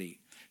authority.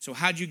 So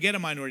how'd you get a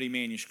minority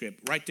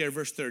manuscript? Right there,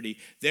 verse 30.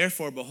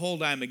 Therefore,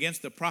 behold, I am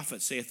against the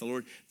prophets, saith the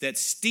Lord, that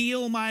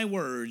steal my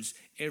words,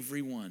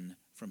 every one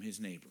from his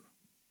neighbor.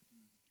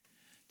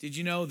 Did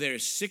you know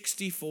there's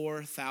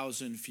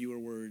 64,000 fewer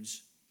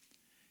words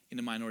in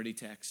the minority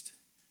text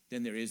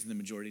than there is in the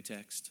majority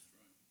text?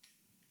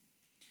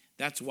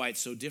 That's why it's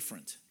so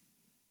different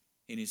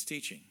in his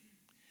teaching.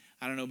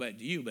 I don't know about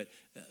you, but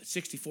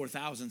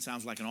 64,000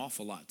 sounds like an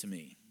awful lot to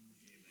me.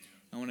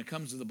 And when it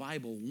comes to the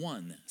Bible,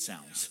 one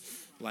sounds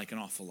like an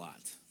awful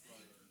lot.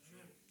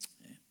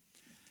 Yeah.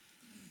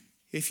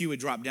 If you would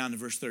drop down to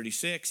verse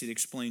 36, it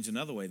explains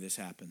another way this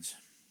happens.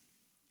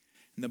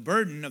 And the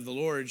burden of the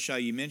Lord shall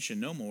ye mention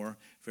no more,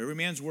 for every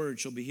man's word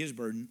shall be his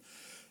burden.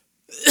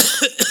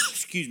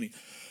 Excuse me.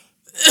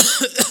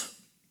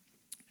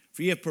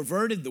 For ye have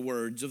perverted the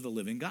words of the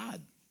living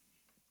God,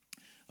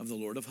 of the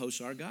Lord of hosts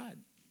our God.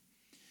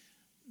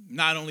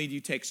 Not only do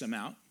you take some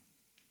out,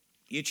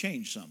 you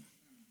change some.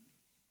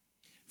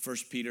 1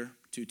 Peter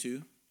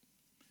 2:2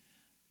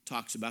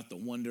 talks about the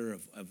wonder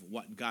of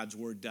what God's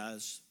word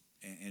does,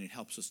 and it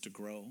helps us to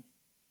grow.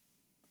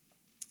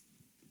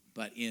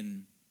 But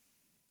in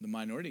the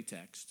minority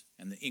text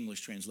and the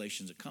English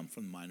translations that come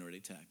from the minority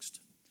text,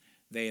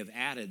 they have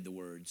added the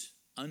words,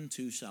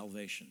 unto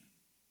salvation.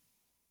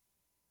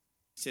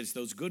 It says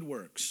those good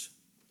works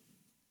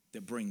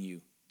that bring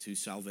you to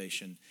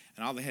salvation.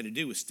 And all they had to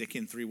do was stick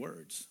in 3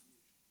 words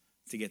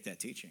to get that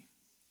teaching.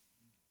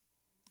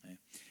 Okay?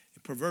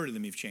 It perverted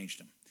them, you've changed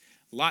them.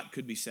 A lot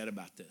could be said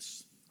about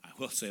this. I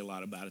will say a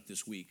lot about it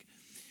this week,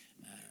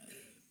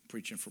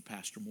 preaching for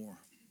Pastor Moore.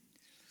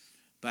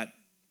 But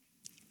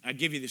I'll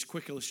give you this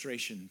quick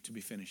illustration to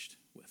be finished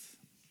with.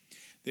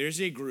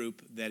 There's a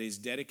group that is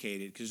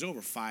dedicated, because there's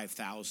over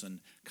 5,000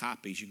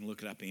 copies, you can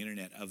look it up on the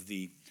internet, of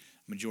the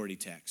majority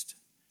text,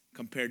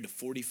 compared to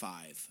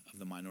 45 of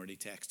the minority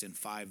text and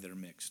 5 that are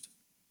mixed.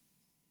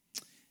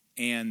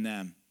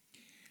 And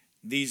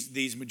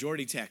these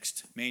majority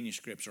text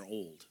manuscripts are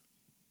old,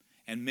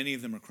 and many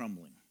of them are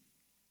crumbling.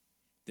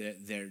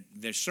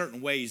 There's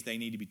certain ways they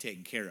need to be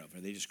taken care of,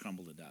 or they just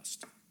crumble to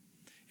dust.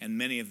 And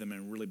many of them are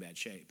in really bad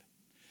shape.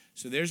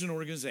 So there's an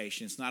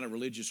organization. It's not a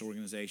religious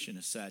organization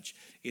as such.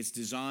 It's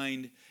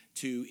designed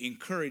to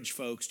encourage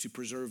folks to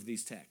preserve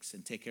these texts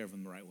and take care of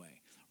them the right way.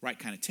 Right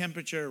kind of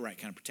temperature, right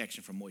kind of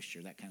protection from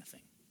moisture, that kind of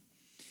thing.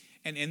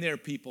 And there are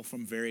people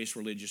from various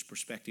religious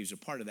perspectives a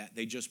part of that.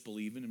 They just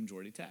believe in the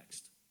majority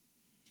text.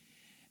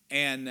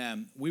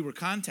 And we were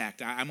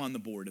contacted. I'm on the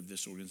board of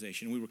this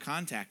organization. We were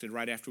contacted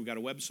right after we got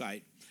a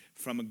website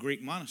from a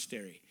Greek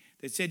monastery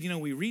that said,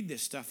 we read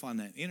this stuff on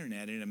the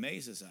internet and it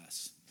amazes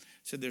us.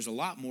 Said there's a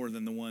lot more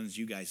than the ones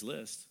you guys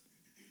list.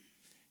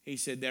 He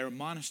said there are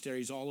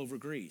monasteries all over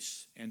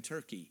Greece and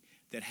Turkey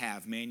that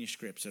have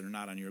manuscripts that are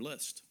not on your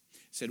list.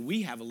 Said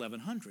we have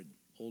 1,100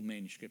 old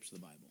manuscripts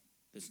of the Bible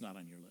that's not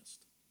on your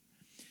list.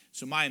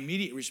 So my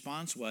immediate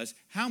response was,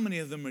 how many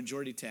of them are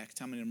majority text,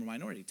 how many of them are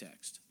minority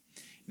text?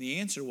 And the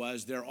answer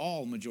was, they're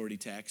all majority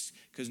text,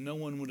 because no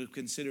one would have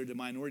considered a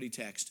minority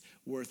text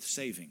worth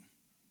saving.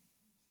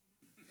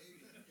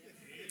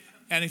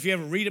 And if you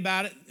ever read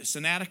about it,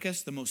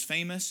 Sinaiticus, the most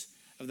famous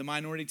of the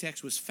minority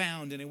text, was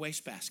found in a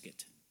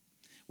wastebasket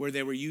where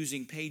they were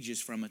using pages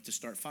from it to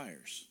start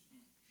fires.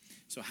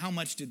 So how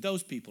much did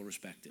those people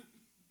respect it?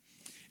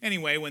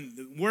 Anyway, when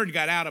the word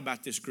got out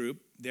about this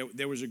group,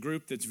 there was a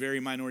group that's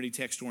very minority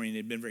text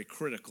oriented, been very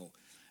critical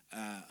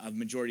of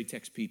majority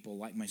text people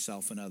like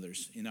myself and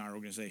others in our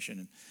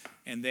organization.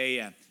 And they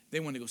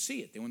wanted to go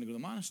see it. They wanted to go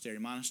to the monastery.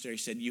 The monastery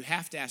said, you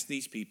have to ask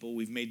these people.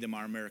 We've made them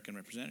our American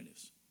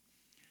representatives.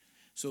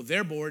 So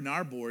their board and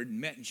our board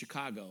met in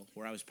Chicago,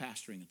 where I was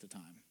pastoring at the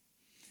time.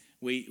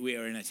 We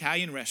were in an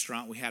Italian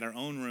restaurant. We had our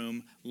own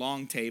room,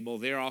 long table.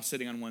 They're all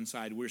sitting on one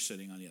side. We're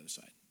sitting on the other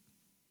side.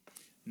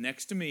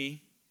 Next to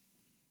me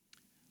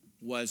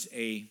was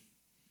a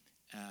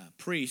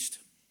priest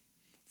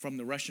from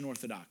the Russian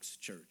Orthodox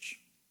Church.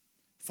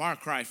 Far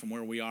cry from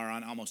where we are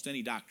on almost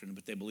any doctrine,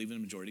 but they believe in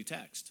the majority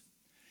text.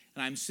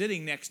 And I'm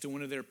sitting next to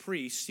one of their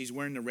priests. He's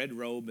wearing the red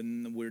robe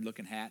and the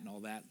weird-looking hat and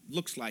all that.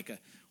 Looks like a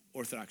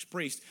Orthodox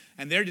priest.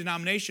 And their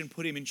denomination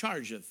put him in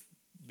charge of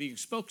being a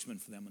spokesman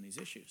for them on these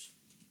issues.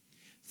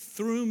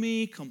 Threw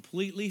me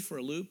completely for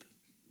a loop.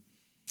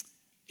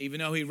 Even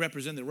though he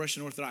represented the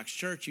Russian Orthodox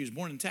Church, he was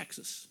born in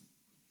Texas.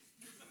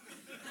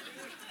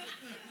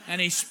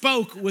 And he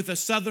spoke with a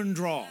southern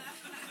drawl.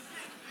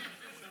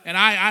 And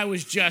I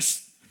was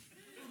just,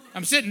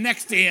 I'm sitting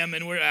next to him,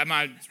 and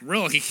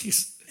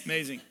he's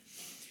amazing.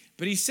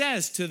 But he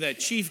says to the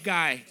chief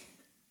guy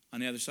on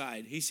the other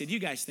side, he said, you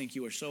guys think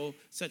you are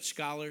such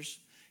scholars?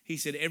 He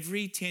said,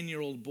 every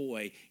 10-year-old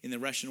boy in the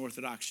Russian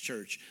Orthodox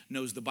Church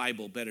knows the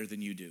Bible better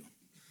than you do.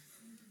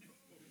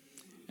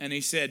 And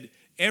he said,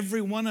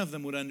 every one of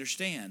them would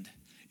understand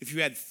if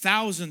you had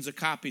thousands of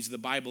copies of the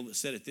Bible that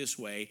said it this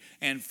way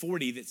and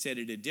 40 that said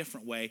it a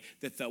different way,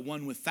 that the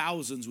one with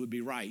thousands would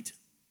be right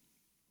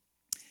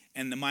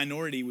and the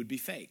minority would be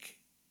fake.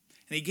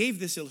 And he gave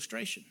this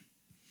illustration.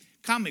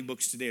 Comic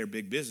books today are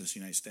big business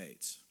in the United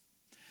States.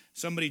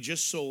 Somebody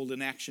just sold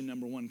an Action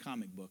 #1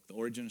 comic book, The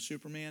Origin of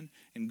Superman,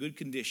 in good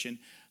condition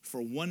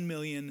for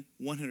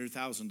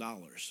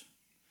 $1,100,000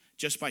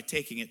 just by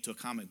taking it to a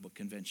comic book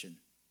convention.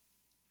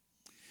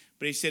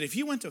 But he said, if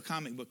you went to a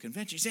comic book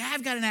convention, you say,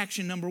 I've got an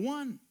Action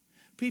 #1.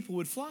 People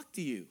would flock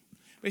to you.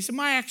 But he said,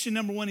 my Action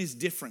 #1 is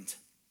different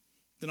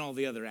than all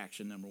the other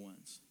Action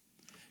 #1s.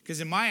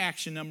 Because in my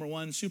Action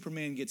 #1,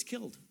 Superman gets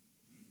killed.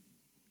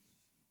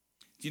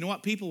 Do you know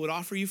what people would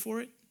offer you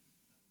for it?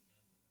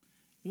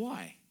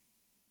 Why?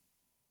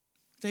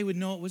 They would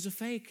know it was a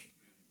fake.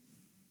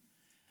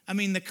 I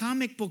mean, the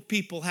comic book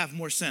people have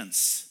more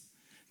sense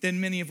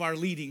than many of our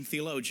leading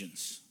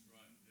theologians.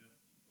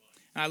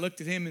 And I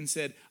looked at him and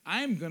said,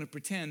 I'm going to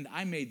pretend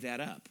I made that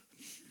up.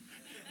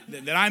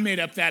 That I made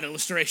up that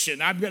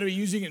illustration. I'm going to be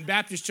using it in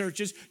Baptist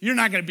churches. You're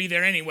not going to be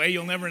there anyway.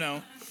 You'll never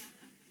know.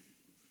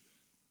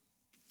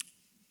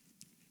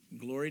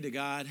 Glory to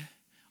God.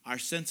 Our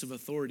sense of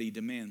authority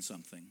demands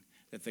something.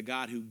 That the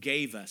God who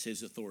gave us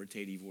his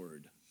authoritative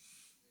word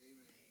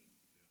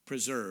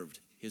preserved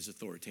his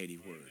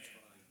authoritative word.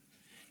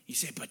 You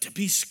say, but to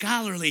be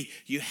scholarly,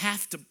 you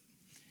have to.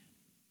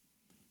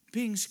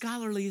 Being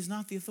scholarly is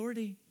not the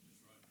authority.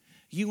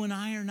 You and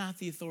I are not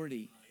the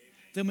authority.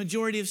 The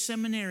majority of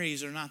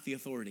seminaries are not the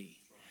authority.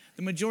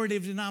 The majority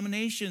of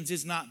denominations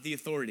is not the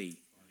authority.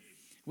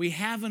 We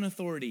have an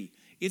authority.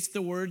 It's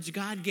the words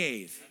God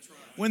gave.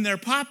 When they're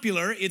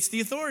popular, it's the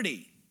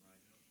authority.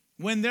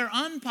 When they're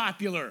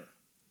unpopular,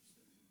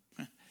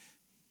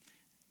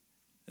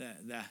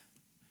 the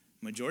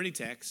majority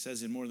text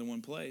says in more than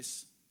one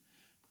place,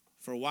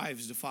 for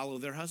wives to follow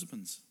their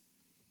husbands.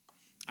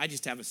 I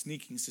just have a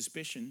sneaking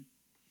suspicion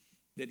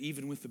that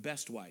even with the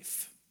best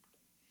wife,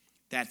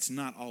 that's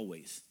not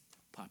always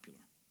popular.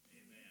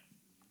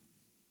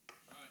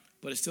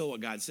 But it's still what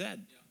God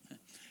said.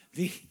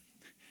 The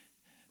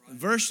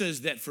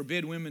verses that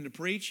forbid women to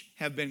preach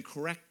have been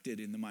corrected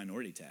in the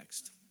minority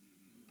text.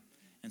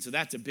 And so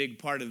that's a big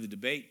part of the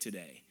debate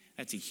today.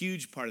 That's a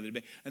huge part of the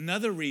debate.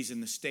 Another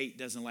reason the state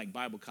doesn't like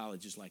Bible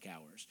colleges like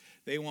ours,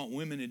 they want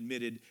women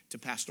admitted to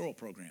pastoral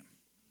program,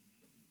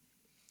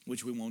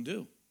 which we won't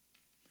do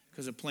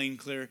because of plain,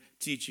 clear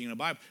teaching in the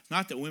Bible.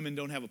 Not that women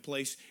don't have a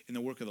place in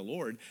the work of the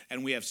Lord,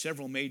 and we have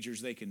several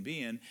majors they can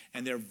be in,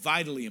 and they're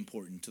vitally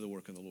important to the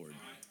work of the Lord.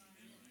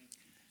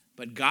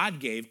 But God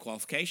gave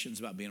qualifications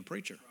about being a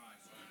preacher.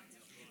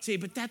 See,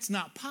 but that's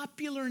not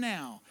popular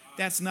now.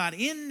 That's not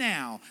in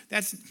now.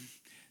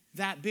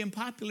 That being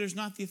popular is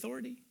not the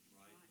authority.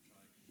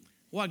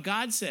 What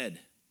God said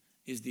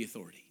is the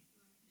authority.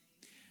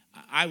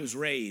 I was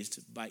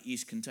raised by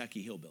East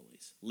Kentucky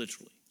hillbillies,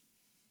 literally.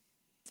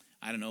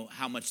 I don't know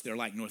how much they're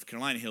like North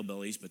Carolina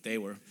hillbillies, but they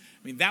were.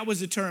 I mean, that was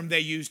the term they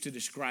used to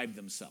describe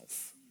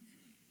themselves.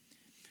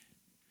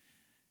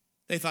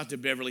 They thought the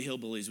Beverly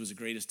Hillbillies was the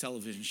greatest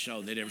television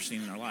show they'd ever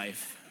seen in their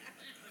life.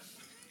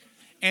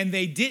 And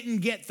they didn't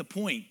get the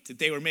point that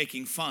they were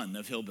making fun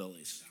of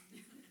hillbillies.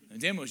 The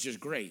demo was just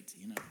great,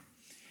 you know.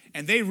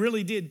 And they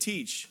really did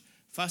teach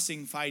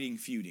fussing, fighting,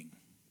 feuding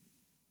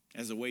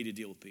as a way to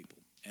deal with people.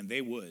 And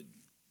they would.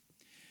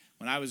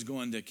 When I was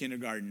going to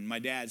kindergarten, my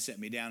dad sat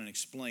me down and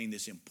explained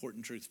this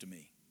important truth to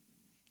me.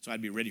 So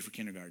I'd be ready for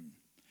kindergarten.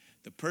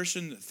 The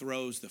person that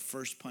throws the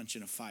first punch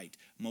in a fight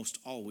most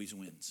always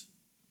wins.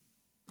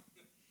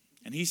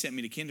 And he sent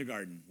me to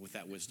kindergarten with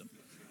that wisdom.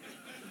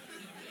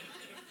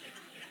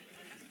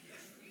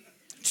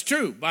 It's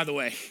true, by the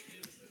way.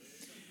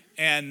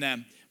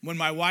 And when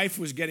my wife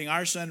was getting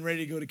our son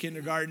ready to go to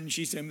kindergarten,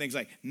 she said things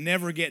like,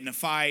 never get in a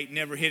fight,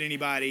 never hit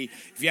anybody.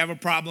 If you have a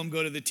problem,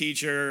 go to the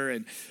teacher.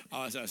 And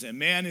so I said,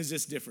 man, is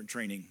this different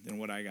training than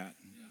what I got?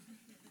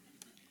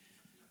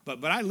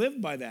 But I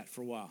lived by that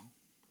for a while.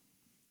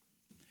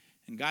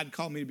 And God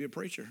called me to be a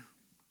preacher.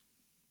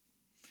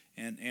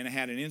 And I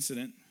had an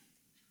incident.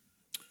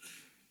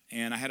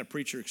 And I had a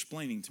preacher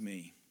explaining to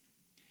me,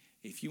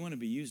 if you want to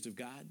be used of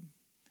God,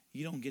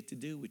 you don't get to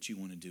do what you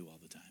want to do all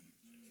the time.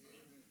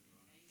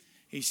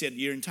 He said,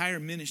 your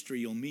entire ministry,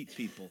 you'll meet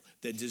people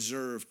that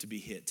deserve to be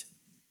hit.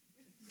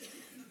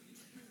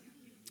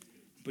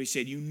 But he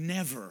said, you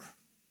never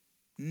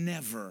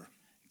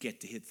get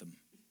to hit them.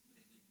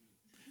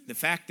 The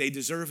fact they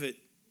deserve it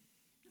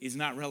is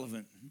not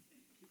relevant.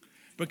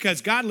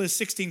 Because God lists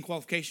 16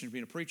 qualifications for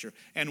being a preacher.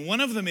 And one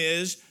of them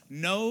is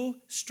no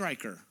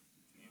striker.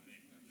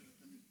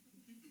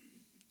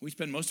 We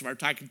spend most of our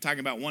time talking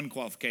about one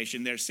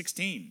qualification. There's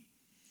 16.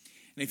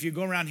 And if you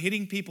go around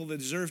hitting people that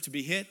deserve to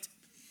be hit,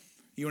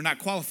 you are not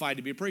qualified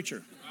to be a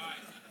preacher.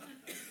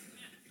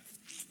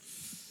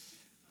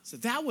 So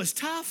that was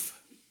tough.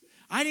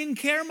 I didn't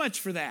care much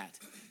for that.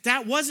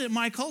 That wasn't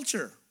my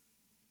culture.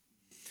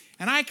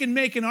 And I can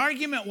make an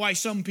argument why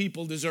some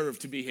people deserve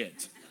to be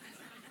hit.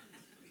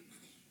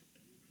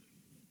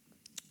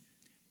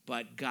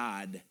 But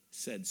God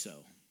said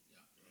so.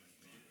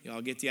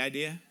 Y'all get the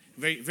idea?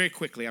 Very, very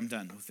quickly, I'm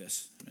done with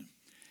this.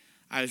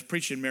 I was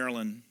preaching in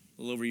Maryland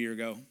a little over a year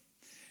ago,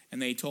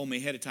 and they told me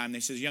ahead of time, they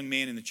said, a young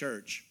man in the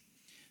church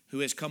who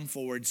has come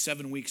forward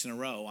 7 weeks in a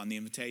row on the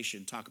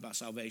invitation, talk about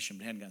salvation,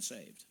 but hadn't gotten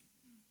saved.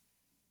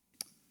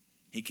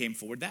 He came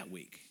forward that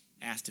week,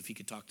 asked if he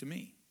could talk to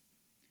me.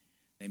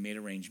 They made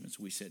arrangements.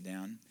 We sat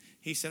down.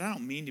 He said, I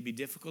don't mean to be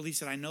difficult. He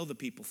said, I know the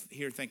people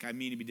here think I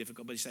mean to be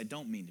difficult, but he said, I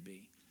don't mean to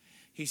be.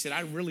 He said,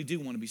 I really do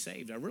want to be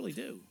saved. I really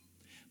do.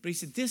 But he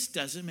said, this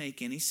doesn't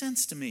make any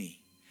sense to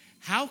me.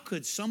 How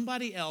could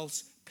somebody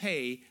else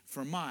pay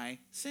for my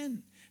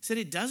sin? He said,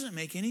 it doesn't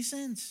make any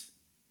sense.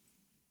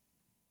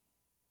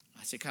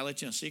 I said, can I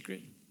let you know a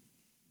secret?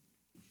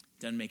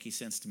 Doesn't make any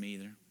sense to me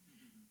either.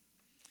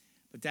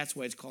 But that's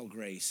why it's called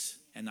grace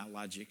and not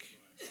logic.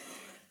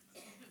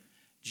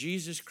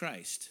 Jesus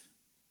Christ,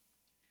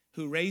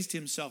 who raised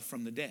himself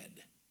from the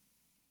dead,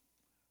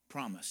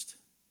 promised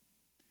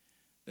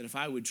that if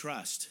I would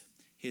trust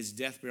his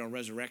death, burial,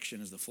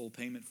 resurrection as the full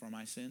payment for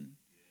my sin,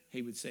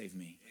 he would save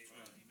me.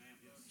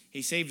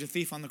 He saved a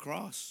thief on the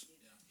cross.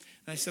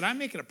 And I said, I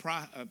make it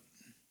a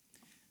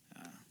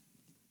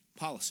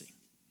policy.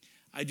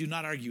 I do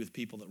not argue with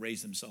people that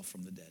raise themselves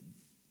from the dead.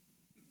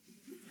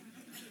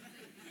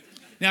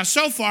 Now,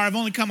 so far, I've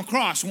only come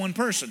across one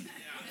person.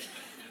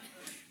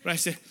 But I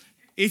said,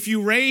 if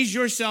you raise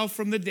yourself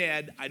from the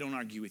dead, I don't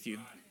argue with you.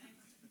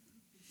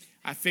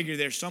 I figure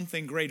there's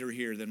something greater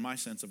here than my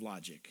sense of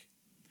logic.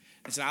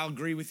 I said, I'll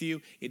agree with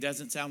you. It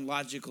doesn't sound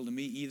logical to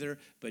me either,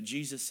 but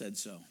Jesus said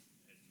so.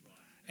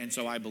 And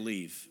so I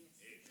believe.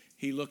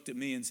 He looked at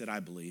me and said,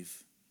 I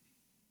believe.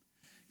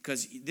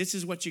 Because this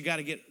is what you got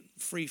to get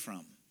free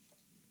from.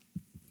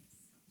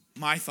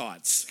 My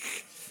thoughts,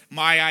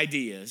 my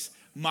ideas,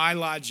 my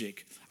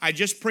logic. I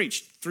just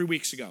preached 3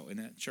 weeks ago in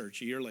that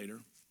church, a year later.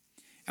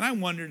 And I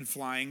wondered,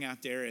 flying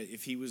out there,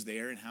 if he was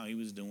there and how he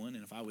was doing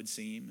and if I would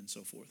see him and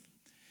so forth.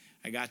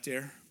 I got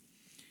there,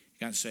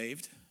 got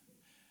saved.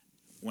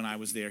 When I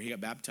was there, he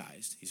got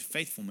baptized. He's a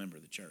faithful member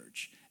of the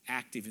church,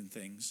 active in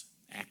things,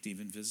 active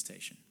in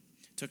visitation.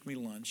 Took me to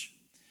lunch.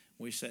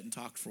 We sat and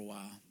talked for a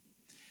while.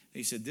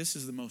 He said, this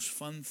is the most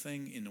fun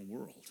thing in the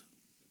world,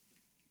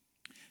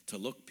 to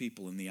look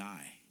people in the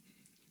eye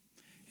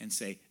and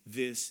say,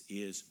 this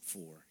is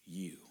for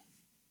you,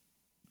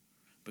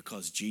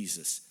 because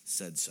Jesus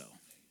said so.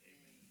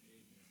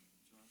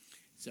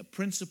 It's a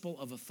principle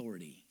of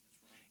authority.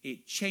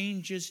 It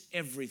changes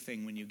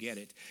everything when you get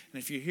it.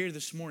 And if you're here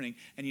this morning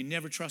and you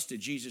never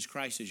trusted Jesus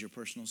Christ as your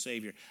personal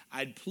Savior,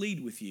 I'd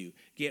plead with you,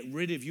 get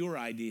rid of your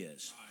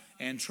ideas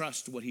and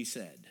trust what he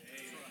said.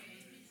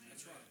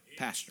 That's right.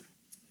 Pastor.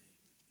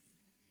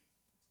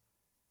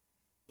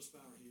 Let's bow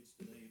our heads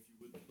today,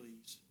 if you would,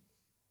 please.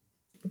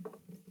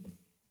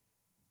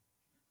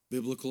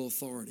 Biblical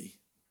authority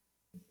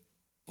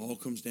all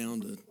comes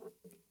down to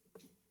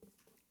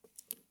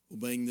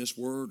obeying this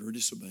word or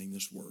disobeying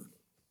this word.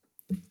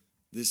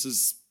 This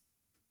is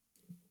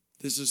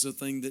the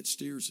thing that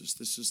steers us.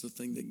 This is the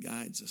thing that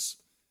guides us.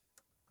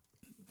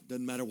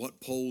 Doesn't matter what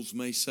polls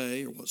may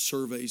say or what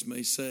surveys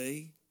may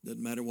say.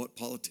 Doesn't matter what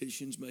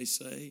politicians may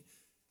say.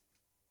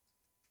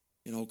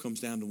 It all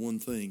comes down to one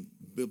thing: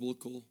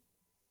 biblical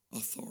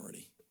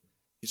authority.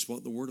 It's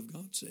what the Word of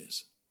God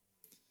says.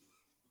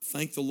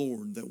 Thank the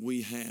Lord that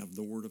we have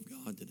the Word of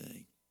God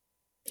today.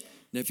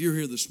 Now, if you're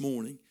here this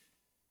morning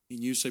and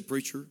you say,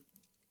 preacher,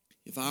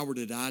 if I were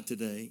to die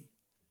today,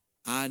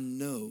 I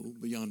know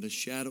beyond a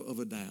shadow of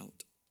a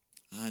doubt,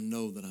 I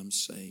know that I'm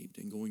saved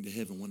and going to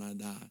heaven when I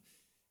die.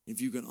 If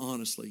you can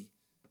honestly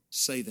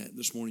say that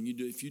this morning,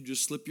 if you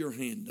just slip your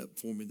hand up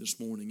for me this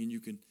morning and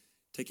you can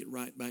take it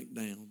right back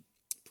down,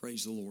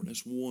 praise the Lord.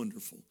 That's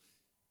wonderful.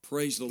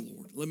 Praise the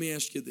Lord. Let me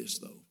ask you this,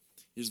 though.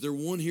 Is there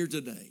one here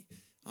today?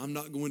 I'm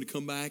not going to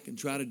come back and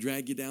try to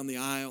drag you down the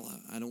aisle.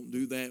 I don't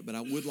do that, but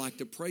I would like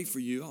to pray for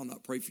you. I'll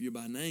not pray for you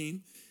by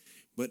name,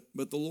 but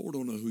the Lord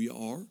will know who you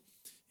are.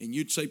 And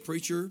you'd say,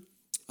 preacher,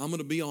 I'm going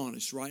to be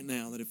honest right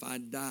now that if I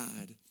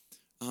died,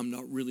 I'm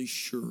not really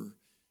sure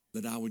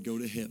that I would go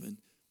to heaven.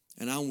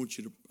 And I want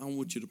you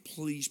to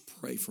please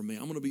pray for me.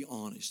 I'm going to be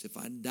honest. If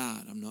I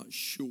died, I'm not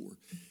sure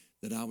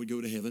that I would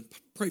go to heaven.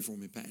 Pray for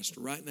me,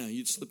 Pastor. Right now,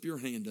 you'd slip your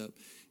hand up.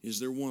 Is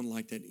there one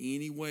like that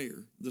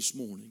anywhere this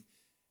morning?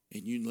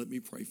 And you let me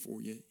pray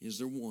for you. Is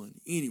there one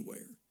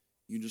anywhere?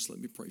 You just let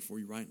me pray for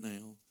you right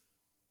now.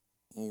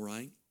 All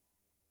right?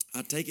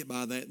 I take it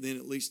by that, then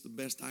at least the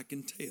best I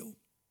can tell.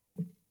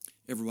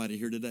 Everybody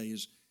here today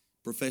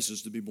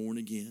professes to be born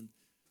again.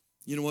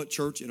 You know what,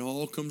 church? It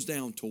all comes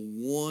down to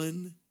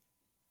one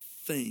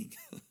thing.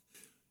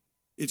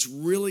 It's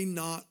really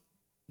not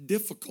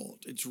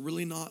difficult. It's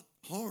really not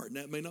hard.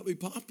 That may not be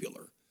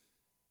popular.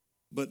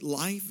 But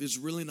life is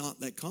really not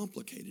that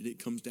complicated.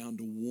 It comes down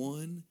to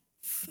one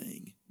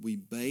thing. We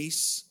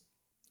base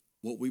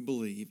what we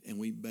believe and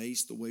we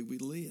base the way we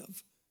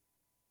live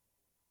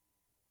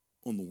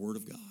on the Word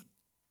of God.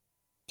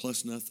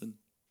 Plus nothing,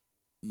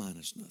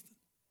 minus nothing.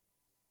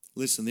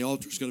 Listen, the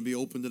altar is going to be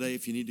open today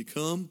if you need to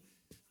come.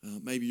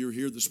 Maybe you're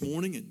here this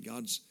morning and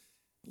God's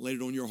laid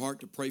it on your heart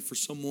to pray for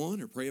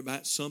someone or pray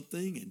about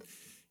something.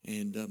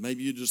 And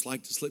maybe you'd just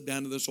like to slip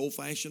down to this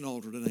old-fashioned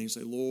altar today and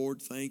say,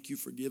 Lord, thank you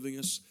for giving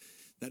us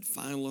that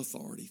final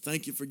authority.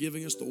 Thank you for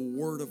giving us the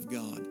Word of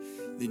God.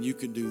 Then you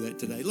can do that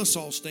today. Let's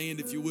all stand,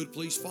 if you would,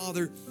 please.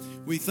 Father,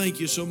 we thank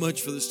you so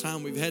much for this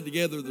time we've had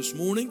together this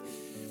morning.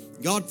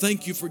 God,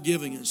 thank you for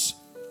giving us.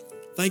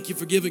 Thank you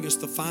for giving us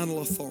the final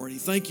authority.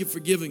 Thank you for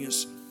giving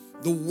us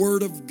the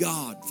Word of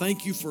God.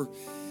 Thank you for,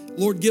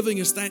 Lord,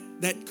 giving us that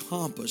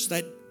compass,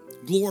 that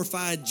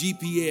glorified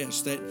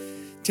GPS that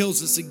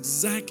tells us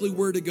exactly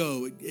where to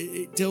go.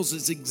 It tells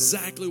us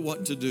exactly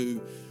what to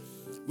do.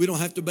 We don't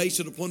have to base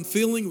it upon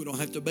feeling. We don't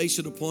have to base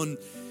it upon,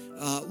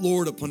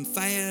 Lord, upon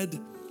fad.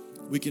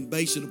 we can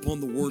base it upon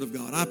the Word of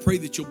God. I pray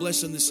that you'll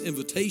bless in this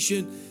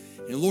invitation.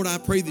 And Lord, I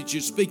pray that you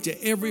speak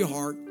to every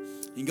heart.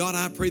 And God,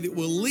 I pray that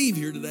we'll leave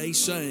here today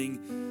saying,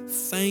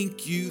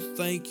 thank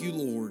you,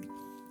 Lord,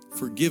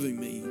 for giving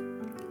me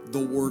the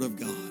Word of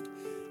God.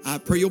 I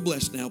pray you'll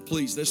bless now,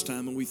 please, this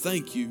time. And we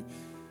thank you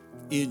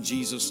in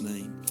Jesus'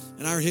 name.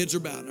 And our heads are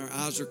bowed and our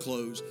eyes are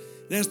closed.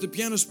 And as the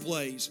pianist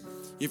plays,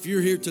 if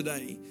you're here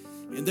today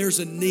and there's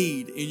a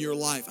need in your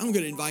life, I'm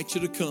going to invite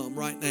you to come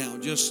right now.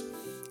 Just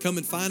come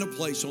and find a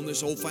place on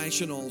this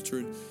old-fashioned altar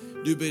and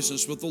do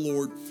business with the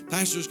Lord.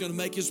 Pastor's going to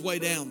make his way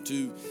down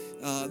to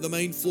the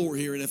main floor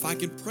here. And if I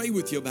can pray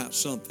with you about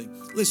something,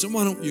 listen,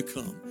 why don't you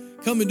come?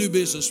 Come and do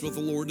business with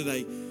the Lord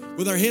today.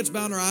 With our heads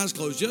bowed and our eyes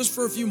closed, just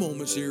for a few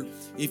moments here.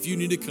 If you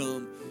need to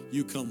come,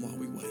 you come while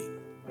we wait.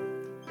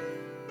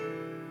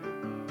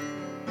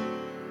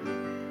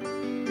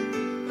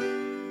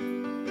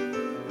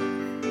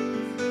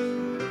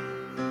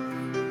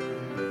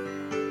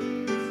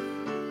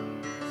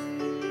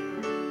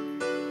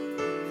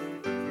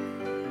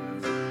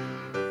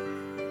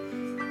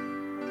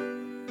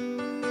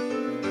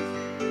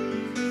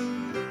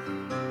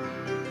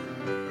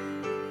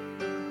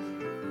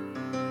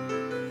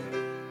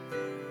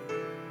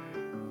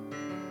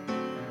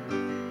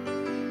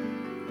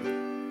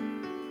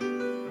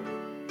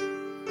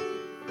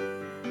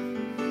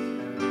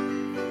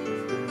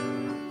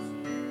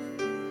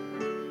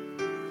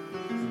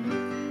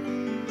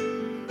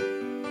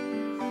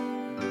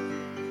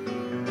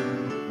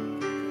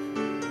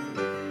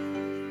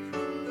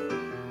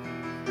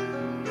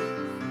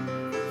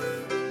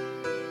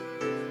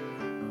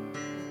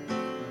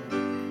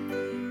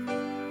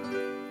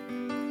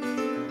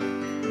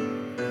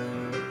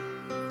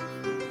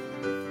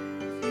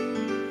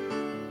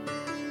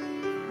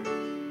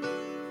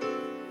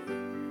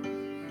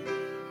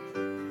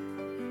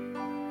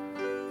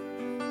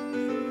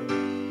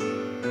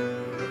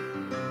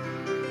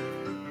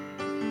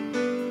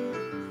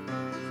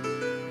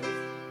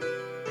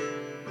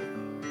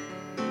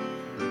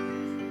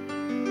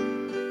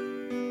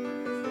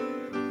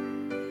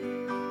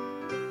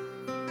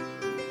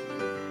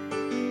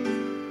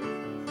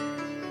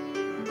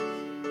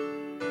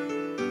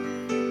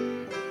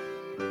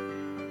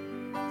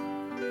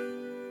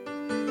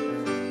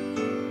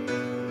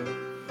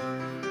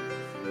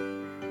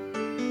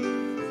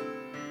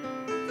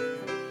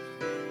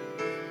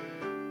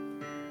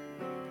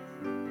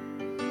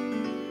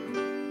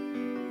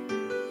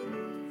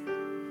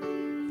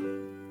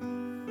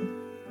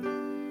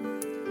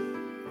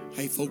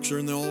 Hey, folks are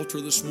in the altar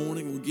this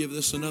morning. We'll give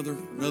this another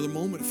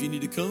moment. If you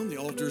need to come, the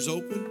altar is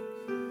open.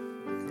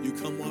 You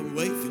come while we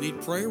wait. If you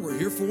need prayer, we're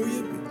here for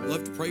you. We'd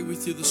love to pray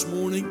with you this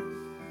morning.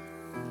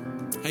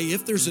 Hey,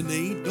 if there's a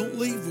need, don't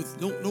leave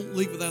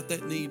without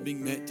that need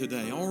being met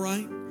today. All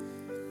right?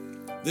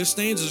 This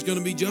stanza is going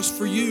to be just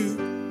for you.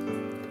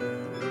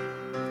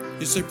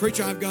 You say,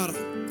 preacher, I've got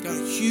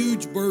a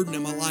huge burden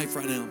in my life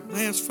right now.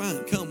 Hey, that's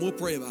fine. Come, we'll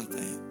pray about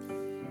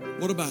that.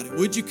 What about it?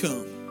 Would you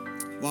come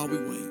while we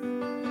wait?